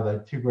born out of the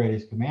two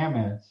greatest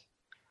commandments: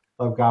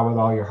 love God with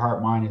all your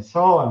heart, mind, and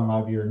soul, and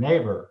love your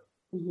neighbor.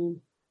 Mm-hmm.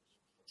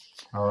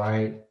 All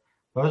right,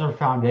 those are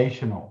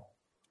foundational.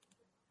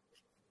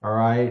 All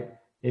right,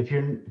 if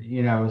you're,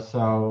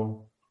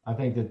 so I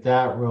think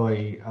that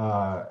really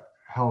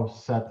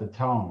helps set the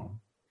tone.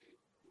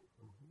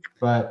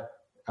 But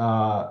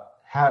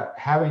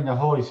having the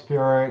Holy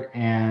Spirit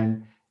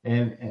and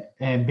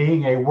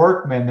being a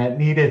workman that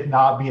needeth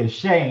not be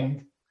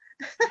ashamed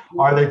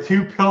are the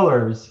two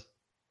pillars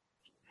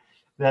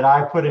that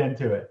I put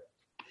into it.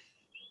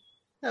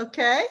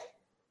 Okay.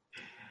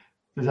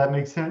 Does that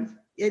make sense?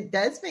 It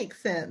does make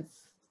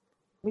sense.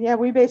 Yeah,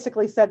 we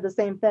basically said the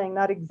same thing,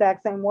 not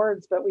exact same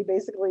words, but we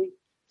basically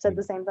said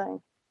the same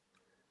thing.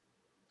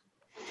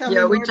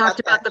 Tell we talked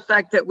about the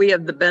fact that we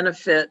have the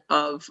benefit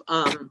of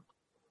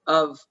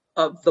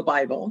the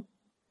Bible,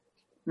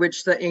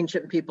 which the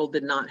ancient people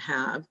did not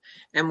have,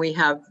 and we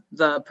have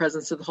the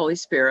presence of the Holy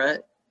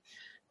Spirit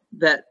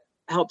that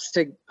helps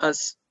to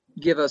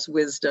give us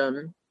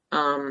wisdom,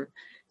 and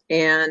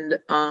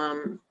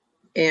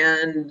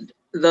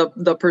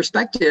the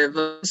perspective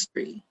of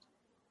history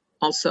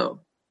also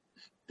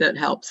that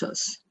helps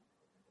us.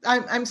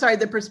 I'm sorry,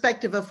 the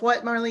perspective of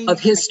what, Marlene? Of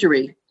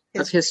history.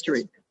 Of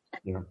history.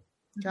 Yeah.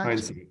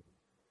 Gotcha.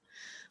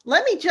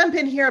 Let me jump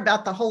in here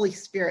about the Holy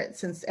Spirit,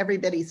 since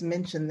everybody's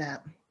mentioned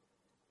that.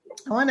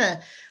 I want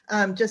to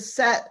just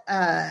set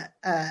a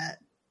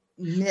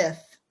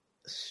myth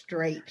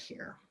straight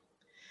here.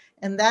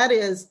 And that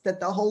is that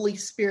the Holy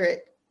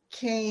Spirit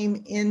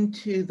came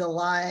into the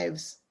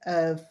lives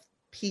of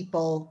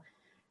people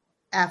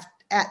at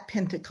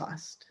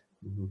Pentecost.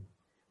 Mm-hmm.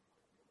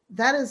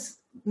 That is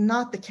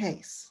not the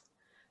case.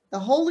 The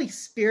Holy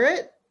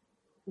Spirit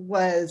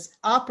was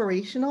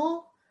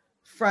operational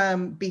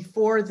from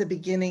before the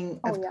beginning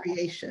of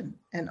creation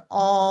and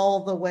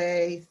all the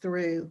way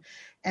through.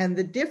 And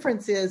the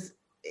difference is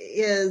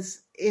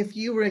if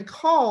you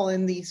recall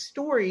in these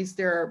stories,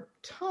 there are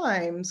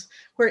times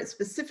where it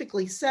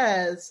specifically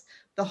says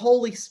the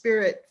Holy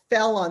Spirit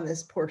fell on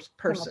this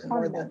person,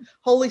 or the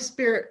Holy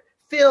Spirit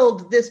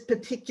filled this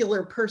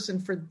particular person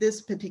for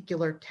this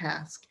particular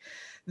task.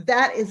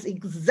 That is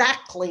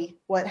exactly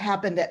what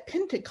happened at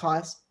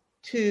Pentecost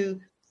to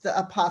the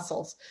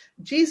apostles.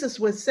 Jesus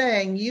was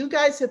saying, you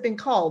guys have been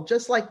called,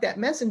 just like that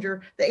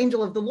messenger, the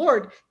angel of the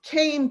Lord,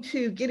 came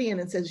to Gideon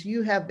and says,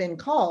 you have been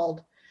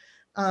called.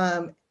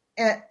 And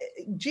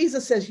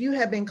Jesus says, you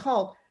have been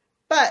called,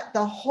 but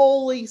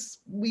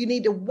we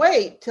need to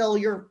wait till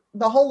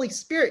the Holy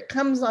Spirit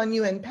comes on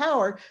you in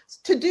power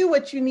to do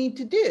what you need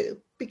to do,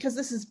 because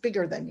this is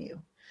bigger than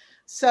you.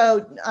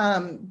 So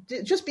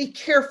just be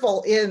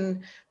careful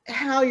in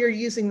how you're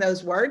using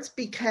those words,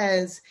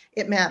 because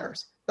it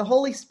matters. The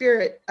Holy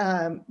Spirit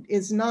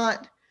is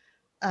not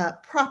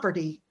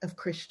property of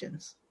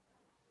Christians.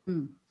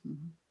 Mm-hmm.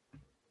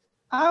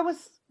 I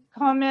was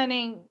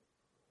commenting,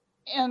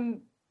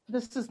 and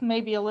this is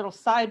maybe a little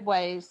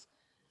sideways,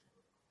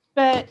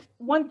 but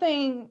one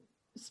thing,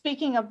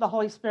 speaking of the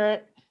Holy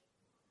Spirit,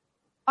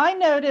 I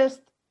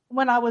noticed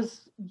when I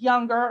was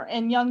younger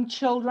and young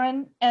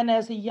children, and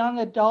as a young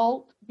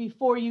adult,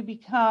 before you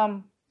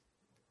become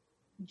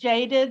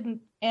jaded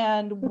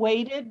and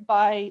weighted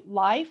by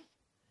life,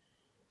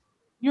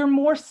 you're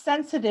more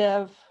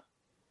sensitive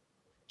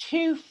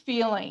to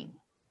feeling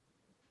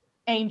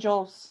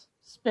angels,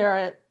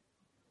 spirit.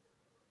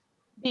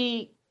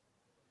 You're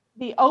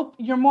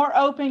more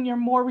open, you're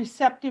more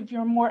receptive,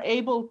 you're more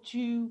able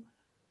to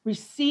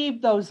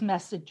receive those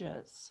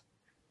messages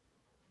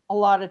a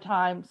lot of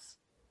times.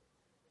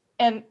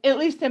 And at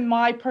least in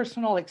my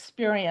personal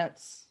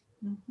experience,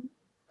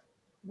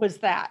 was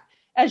that.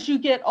 As you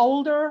get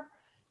older,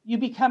 you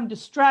become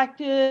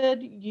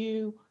distracted,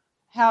 you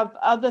have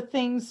other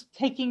things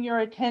taking your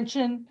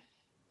attention,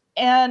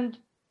 and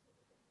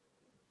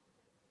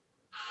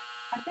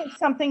I think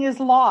something is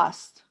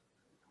lost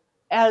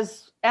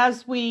as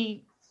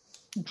we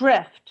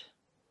drift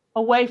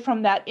away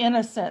from that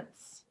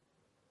innocence.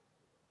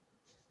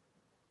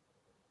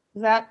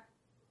 Does that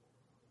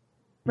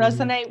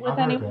resonate with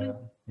anyone?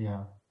 That.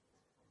 Yeah.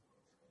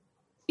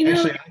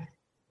 Actually,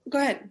 go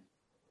ahead.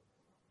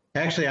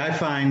 Actually, I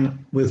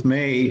find with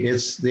me,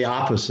 it's the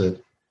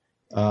opposite.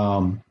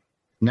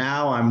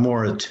 Now I'm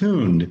more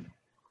attuned.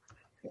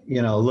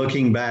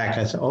 Looking back,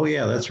 I said, "Oh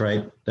yeah, that's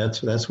right.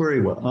 That's where he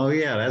was. Oh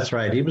yeah, that's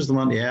right. He was the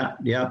one.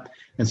 Yeah."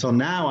 And so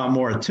now I'm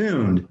more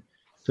attuned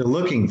to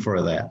looking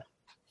for that,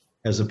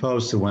 as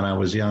opposed to when I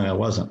was young, I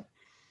wasn't.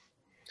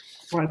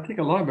 Well, I think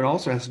a lot of it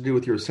also has to do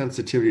with your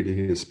sensitivity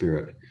to His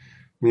Spirit.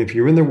 I mean, if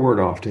you're in the Word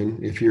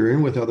often, if you're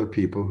in with other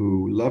people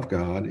who love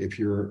God, if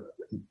you're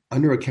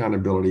under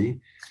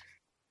accountability,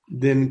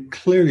 then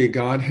clearly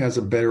God has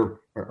a bigger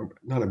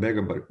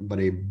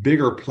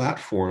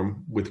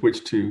platform with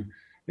which to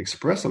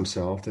express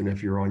Himself than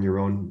if you're on your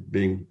own,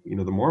 being,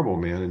 the marble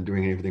man and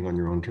doing everything on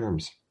your own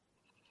terms.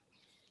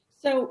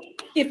 So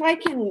if I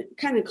can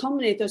kind of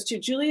culminate those two,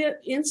 Julia,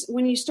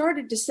 when you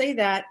started to say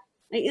that,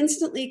 I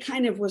instantly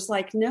kind of was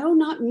like, no,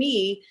 not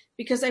me,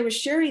 because I was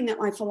sharing that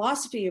my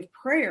philosophy of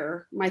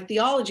prayer, my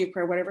theology of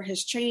prayer, whatever,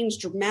 has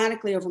changed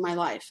dramatically over my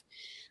life.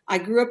 I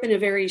grew up in a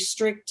very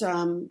strict,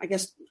 I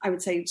guess I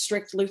would say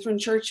strict Lutheran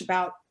church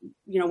about,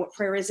 what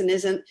prayer is and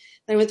isn't.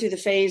 Then I went through the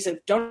phase of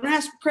don't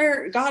ask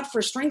God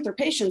for strength or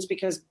patience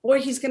because, boy,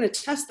 he's going to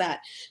test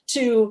that,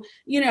 to,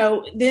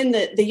 then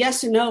the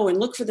yes and no and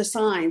look for the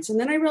signs. And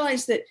then I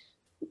realized that,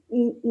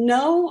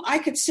 no, I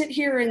could sit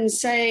here and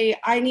say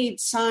I need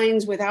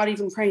signs without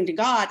even praying to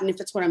God. And if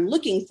it's what I'm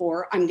looking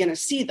for, I'm going to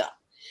see them.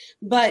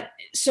 But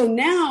so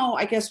now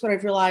I guess what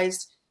I've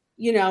realized,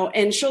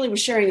 and Shirley was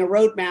sharing a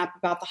roadmap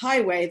about the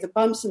highway, the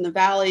bumps and the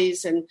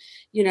valleys, and,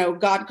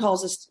 God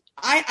calls us.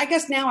 I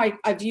guess now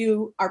I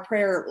view our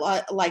prayer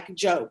like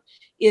Job,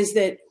 is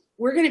that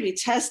we're going to be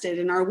tested.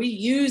 And are we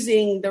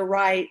using the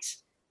right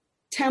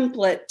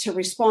template to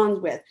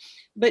respond with?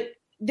 But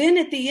then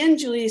at the end,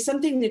 Julie,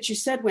 something that you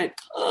said went,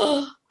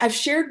 oh, I've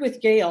shared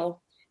with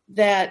Gail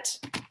that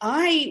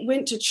I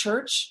went to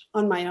church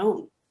on my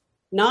own,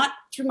 not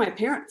through my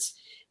parents.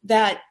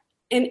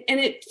 And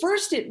at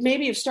first, it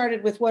maybe have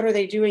started with what are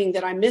they doing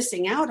that I'm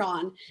missing out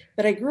on?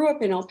 But I grew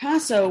up in El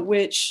Paso,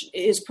 which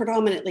is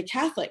predominantly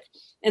Catholic.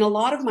 And a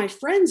lot of my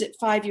friends at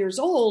 5 years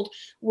old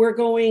were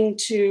going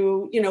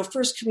to,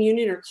 First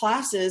Communion or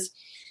classes.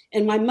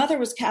 And my mother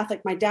was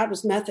Catholic, my dad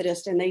was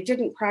Methodist, and they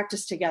didn't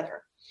practice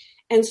together.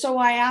 And so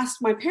I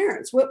asked my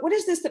parents, what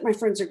is this that my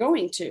friends are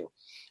going to?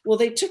 Well,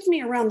 they took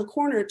me around the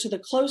corner to the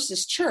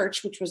closest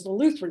church, which was the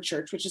Lutheran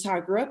church, which is how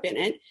I grew up in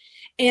it.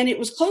 And it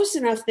was close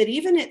enough that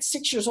even at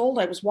 6 years old,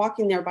 I was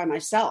walking there by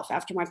myself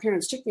after my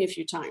parents took me a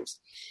few times.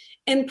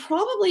 And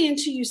probably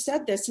until you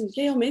said this, and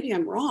Gail, maybe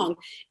I'm wrong,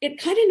 it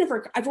kind of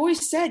never, I've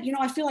always said,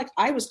 I feel like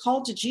I was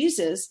called to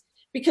Jesus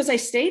because I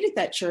stayed at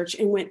that church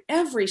and went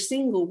every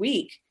single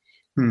week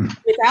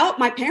without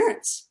my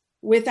parents,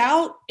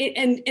 without it.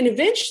 And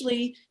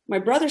eventually my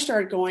brother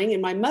started going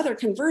and my mother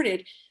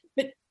converted.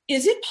 But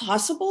is it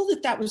possible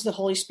that that was the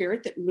Holy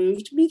Spirit that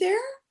moved me there?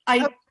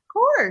 Of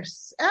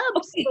course.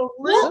 Absolutely. Okay.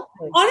 Well,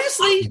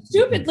 honestly,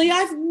 stupidly,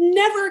 I've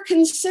never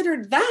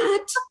considered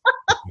that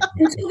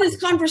until this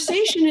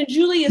conversation and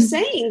Julie is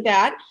saying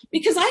that,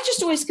 because I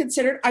just always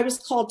considered I was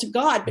called to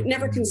God, but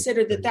never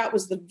considered that that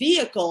was the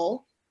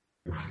vehicle.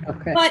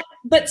 Okay.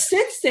 But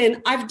since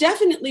then, I've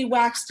definitely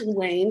waxed and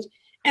waned.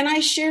 And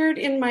I shared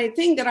in my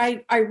thing that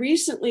I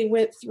recently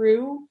went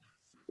through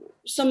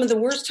some of the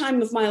worst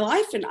time of my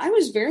life, and I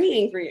was very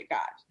angry at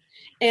God.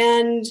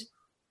 And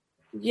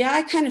yeah,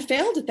 I kind of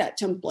failed at that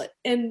template.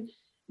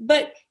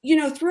 But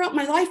throughout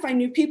my life, I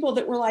knew people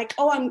that were like,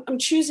 oh, I'm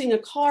choosing a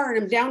car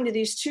and I'm down to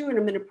these two and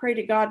I'm going to pray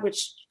to God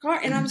which car.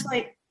 And I was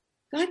like,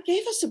 God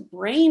gave us a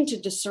brain to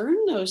discern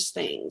those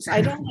things.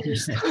 I don't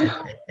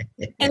understand.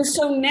 And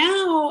so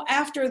now,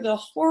 after the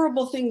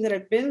horrible thing that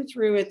I've been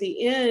through at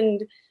the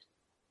end,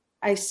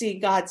 I see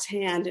God's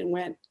hand and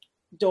went,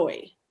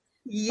 doy.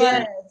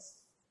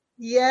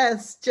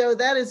 Yes, Joe,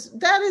 that is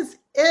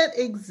it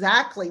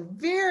exactly.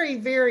 Very,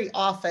 very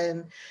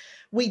often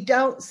we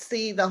don't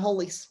see the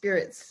Holy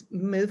Spirit's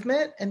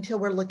movement until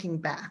we're looking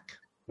back.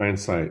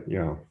 Hindsight,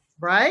 yeah.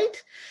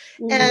 Right?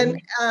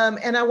 Mm-hmm.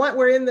 And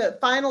we're in the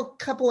final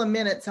couple of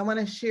minutes. I want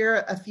to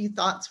share a few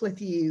thoughts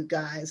with you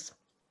guys.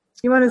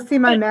 You want to see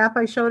my map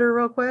I showed her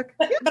real quick?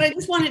 But I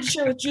just wanted to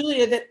share with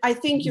Julia that I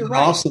think you're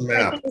right. Awesome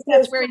map.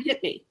 That's where it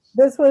hit me.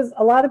 This was,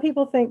 a lot of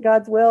people think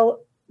God's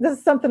will, this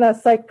is something a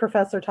psych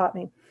professor taught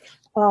me,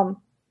 that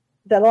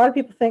a lot of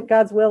people think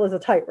God's will is a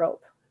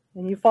tightrope.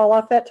 And you fall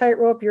off that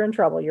tightrope, you're in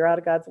trouble. You're out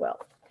of God's will.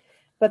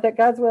 But that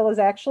God's will is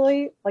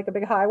actually like a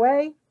big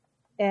highway.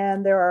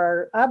 And there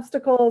are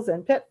obstacles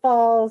and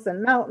pitfalls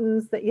and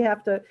mountains that you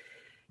have to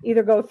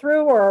either go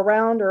through or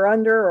around or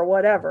under or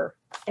whatever.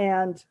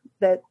 And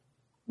that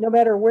no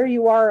matter where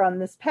you are on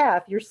this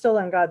path, you're still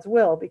in God's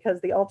will, because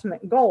the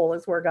ultimate goal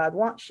is where God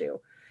wants you.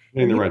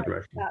 In the right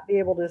direction. Not be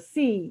able to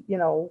see,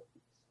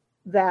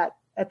 that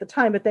at the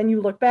time, but then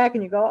you look back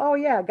and you go, oh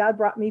yeah, God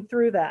brought me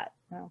through that.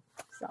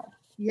 So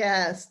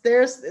yes,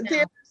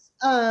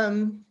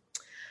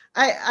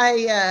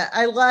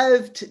 I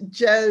loved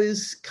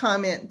Joe's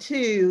comment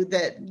too,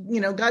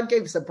 that God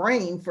gave us a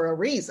brain for a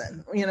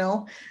reason, but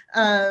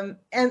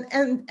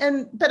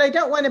I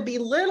don't want to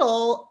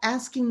belittle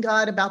asking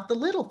God about the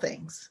little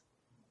things.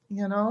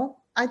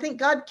 I think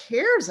God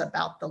cares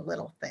about the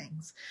little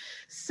things.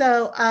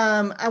 So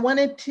I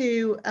wanted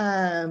to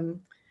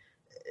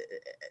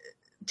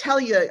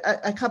tell you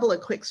a couple of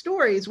quick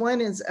stories.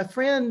 One is a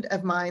friend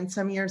of mine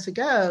some years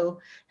ago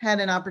had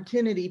an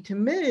opportunity to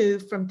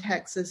move from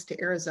Texas to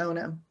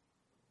Arizona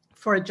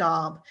for a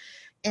job.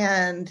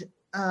 And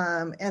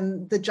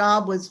the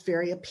job was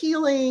very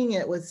appealing.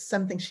 It was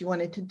something she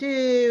wanted to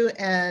do.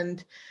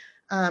 And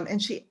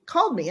she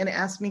called me and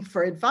asked me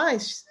for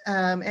advice,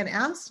 and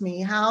asked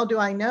me, how do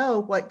I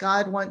know what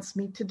God wants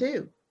me to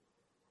do?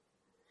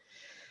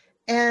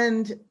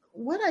 And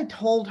what I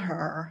told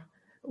her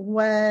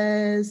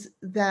was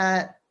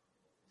that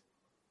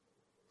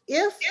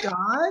if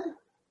God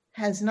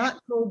has not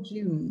told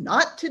you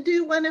not to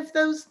do one of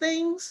those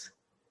things,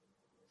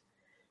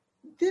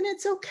 then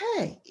it's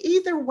okay.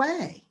 Either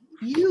way,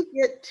 you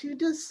get to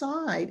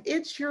decide.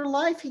 It's your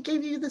life. He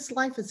gave you this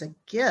life as a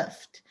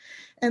gift.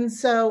 And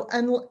so,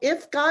 and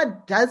if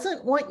God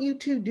doesn't want you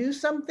to do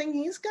something,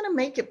 he's going to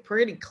make it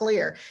pretty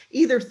clear,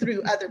 either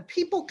through other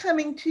people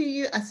coming to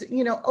you. I said,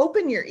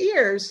 open your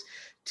ears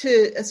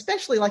to,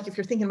 especially like if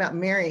you're thinking about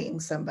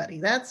marrying somebody,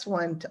 that's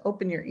one to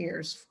open your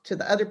ears to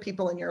the other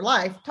people in your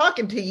life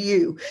talking to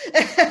you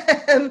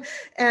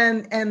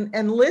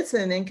and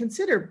listen and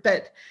consider.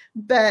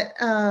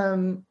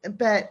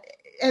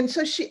 And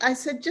so I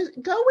said, just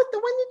go with the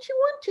one that you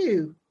want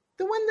to,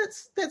 the one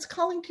that's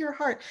calling to your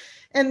heart,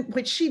 and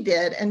which she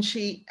did. And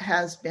she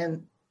has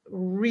been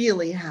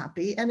really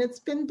happy and it's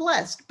been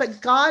blessed,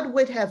 but God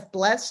would have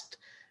blessed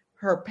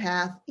her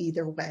path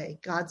either way.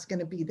 God's going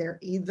to be there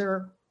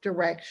either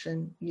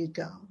direction you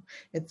go.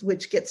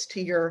 Which gets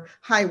to your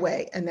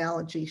highway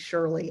analogy,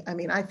 Shirley. I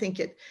mean, I think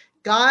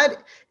one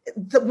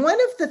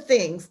of the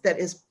things that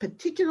is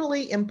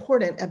particularly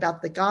important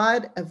about the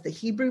God of the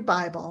Hebrew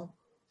Bible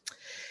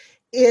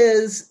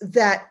is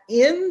that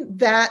in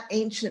that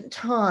ancient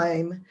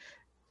time,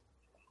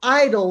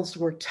 idols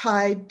were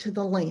tied to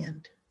the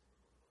land.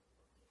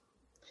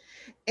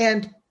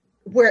 And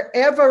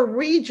wherever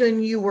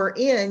region you were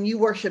in, you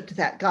worshiped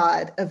that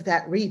God of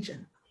that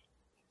region.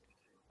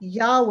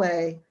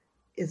 Yahweh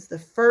is the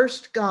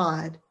first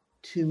God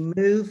to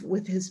move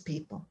with his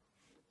people.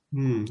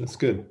 That's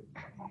good.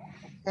 Okay.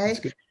 That's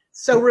good.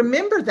 So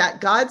remember that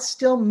God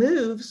still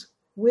moves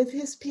with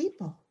his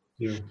people.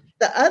 Yeah.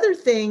 The other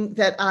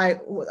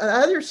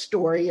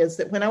story is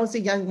that when I was a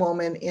young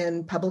woman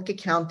in public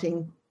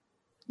accounting,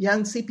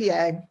 young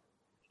CPA,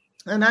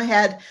 and I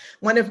had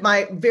one of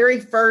my very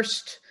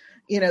first,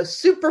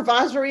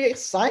 supervisory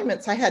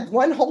assignments, I had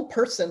one whole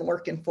person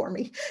working for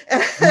me.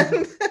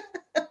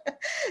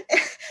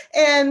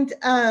 And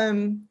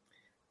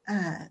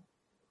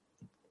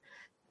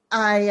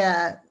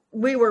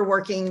we were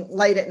working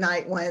late at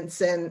night once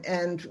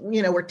and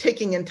we're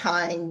ticking and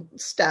tying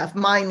stuff,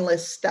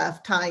 mindless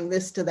stuff, tying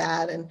this to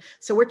that. And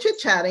so we're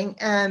chit-chatting,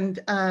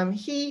 and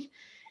he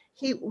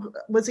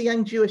was a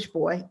young Jewish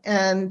boy,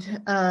 and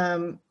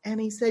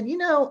he said,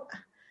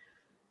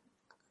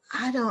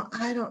 I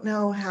don't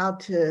know how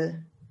to,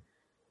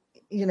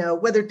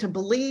 whether to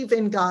believe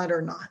in God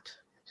or not.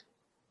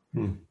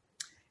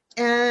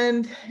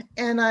 And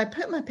I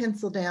put my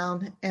pencil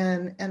down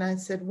and I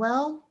said,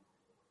 well,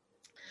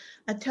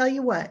 I tell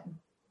you what,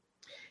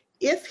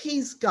 if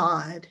he's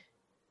God,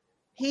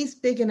 he's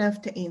big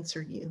enough to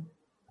answer you.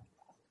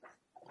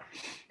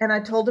 And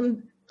I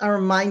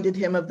reminded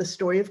him of the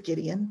story of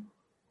Gideon.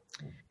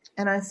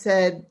 And I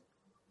said,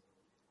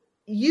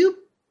 you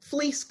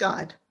fleece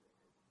God.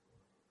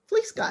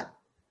 Fleece God.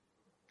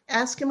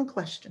 Ask him a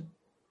question.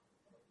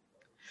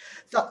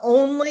 The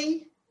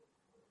only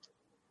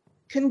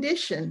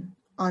condition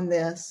on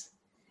this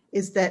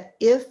is that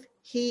if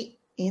he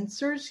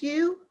answers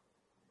you,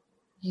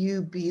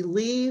 you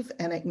believe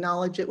and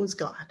acknowledge it was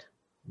God.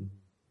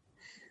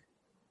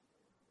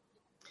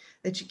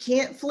 That you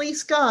can't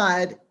fleece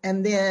God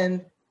and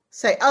then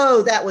say,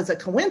 oh, that was a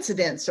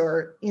coincidence,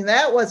 or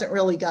that wasn't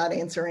really God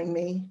answering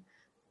me.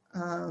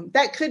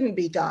 That couldn't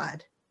be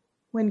God,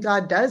 when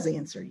God does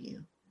answer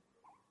you.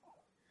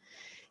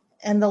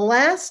 And the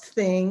last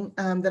thing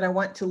that I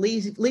want to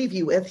leave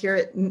you with here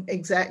at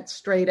exact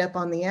straight up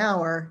on the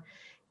hour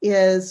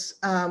is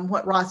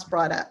what Ross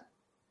brought up.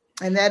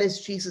 And that is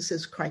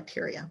Jesus's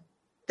criteria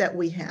that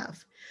we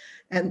have.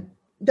 And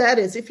that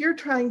is, if you're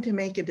trying to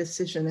make a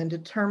decision and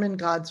determine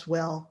God's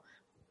will,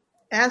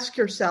 ask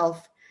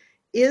yourself,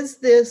 is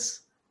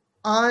this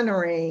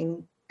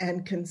honoring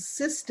and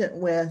consistent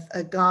with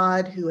a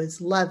God who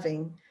is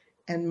loving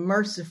and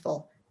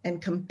merciful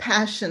and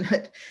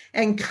compassionate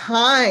and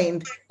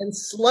kind and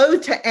slow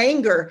to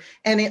anger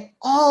and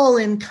all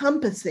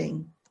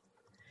encompassing?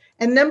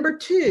 And number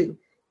two,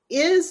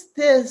 is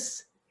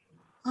this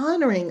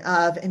honoring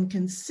of and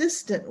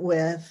consistent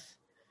with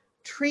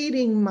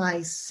treating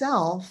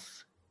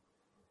myself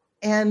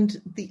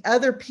and the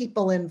other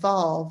people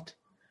involved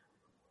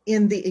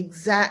in the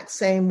exact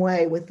same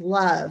way, with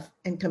love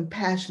and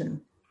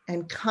compassion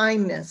and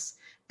kindness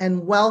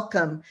and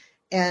welcome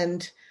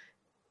and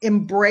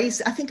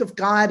embrace? I think of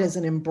God as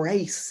an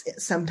embrace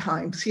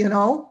sometimes,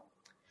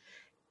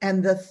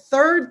 And the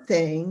third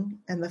thing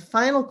and the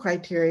final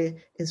criteria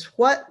is,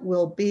 what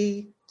will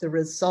be the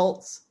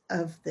results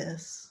of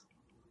this?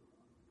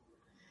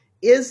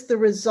 Is the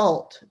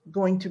result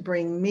going to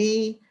bring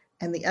me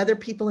and the other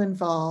people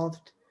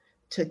involved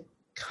to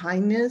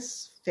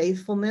kindness,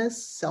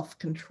 faithfulness,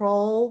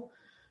 self-control,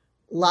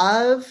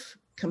 love,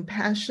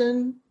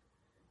 compassion,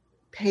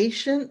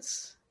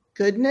 patience,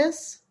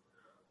 goodness,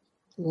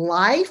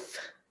 life?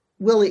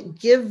 Will it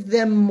give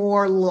them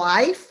more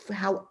life,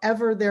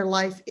 however their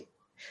life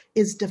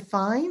is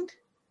defined?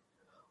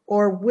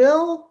 Or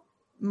will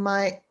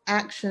my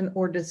action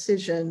or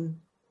decision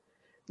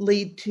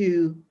lead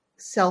to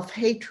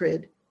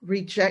self-hatred,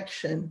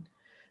 rejection,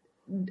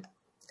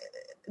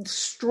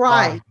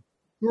 strife,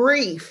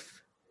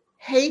 grief,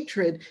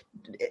 hatred?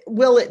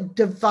 Will it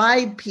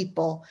divide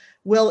people?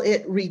 Will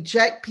it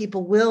reject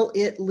people? Will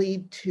it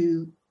lead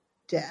to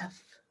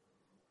death?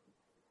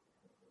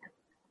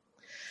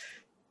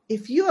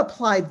 If you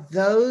apply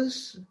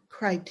those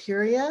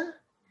criteria,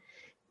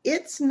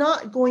 it's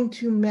not going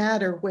to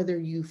matter whether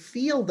you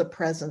feel the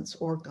presence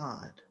or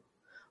God,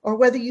 or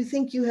whether you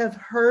think you have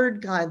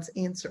heard God's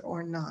answer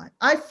or not.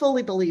 I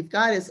fully believe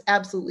God is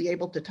absolutely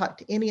able to talk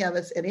to any of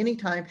us at any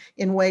time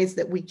in ways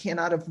that we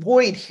cannot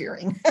avoid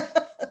hearing.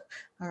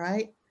 All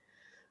right?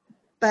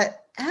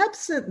 But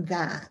absent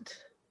that,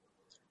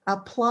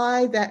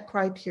 apply that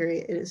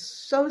criteria. It is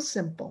so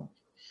simple.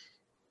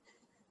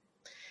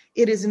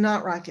 It is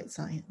not rocket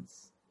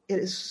science. It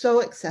is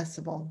so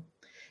accessible.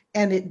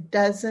 And it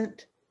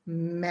doesn't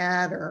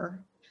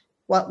matter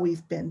what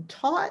we've been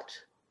taught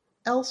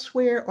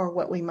elsewhere, or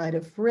what we might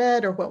have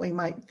read, or what we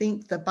might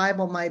think the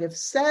Bible might have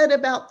said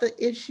about the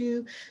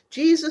issue.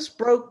 Jesus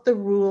broke the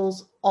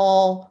rules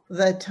all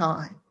the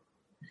time.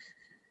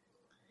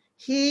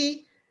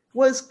 He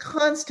was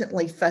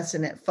constantly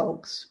fussing at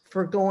folks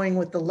for going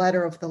with the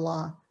letter of the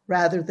law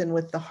rather than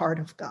with the heart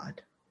of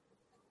God.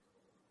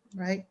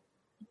 Right?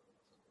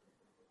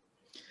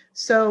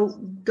 So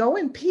go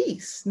in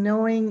peace,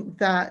 knowing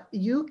that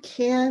you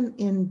can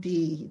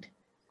indeed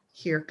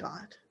hear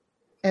God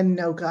and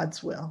know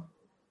God's will,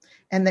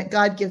 and that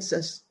God gives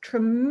us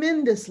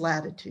tremendous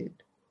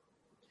latitude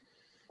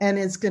and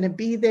is going to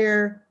be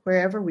there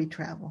wherever we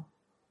travel.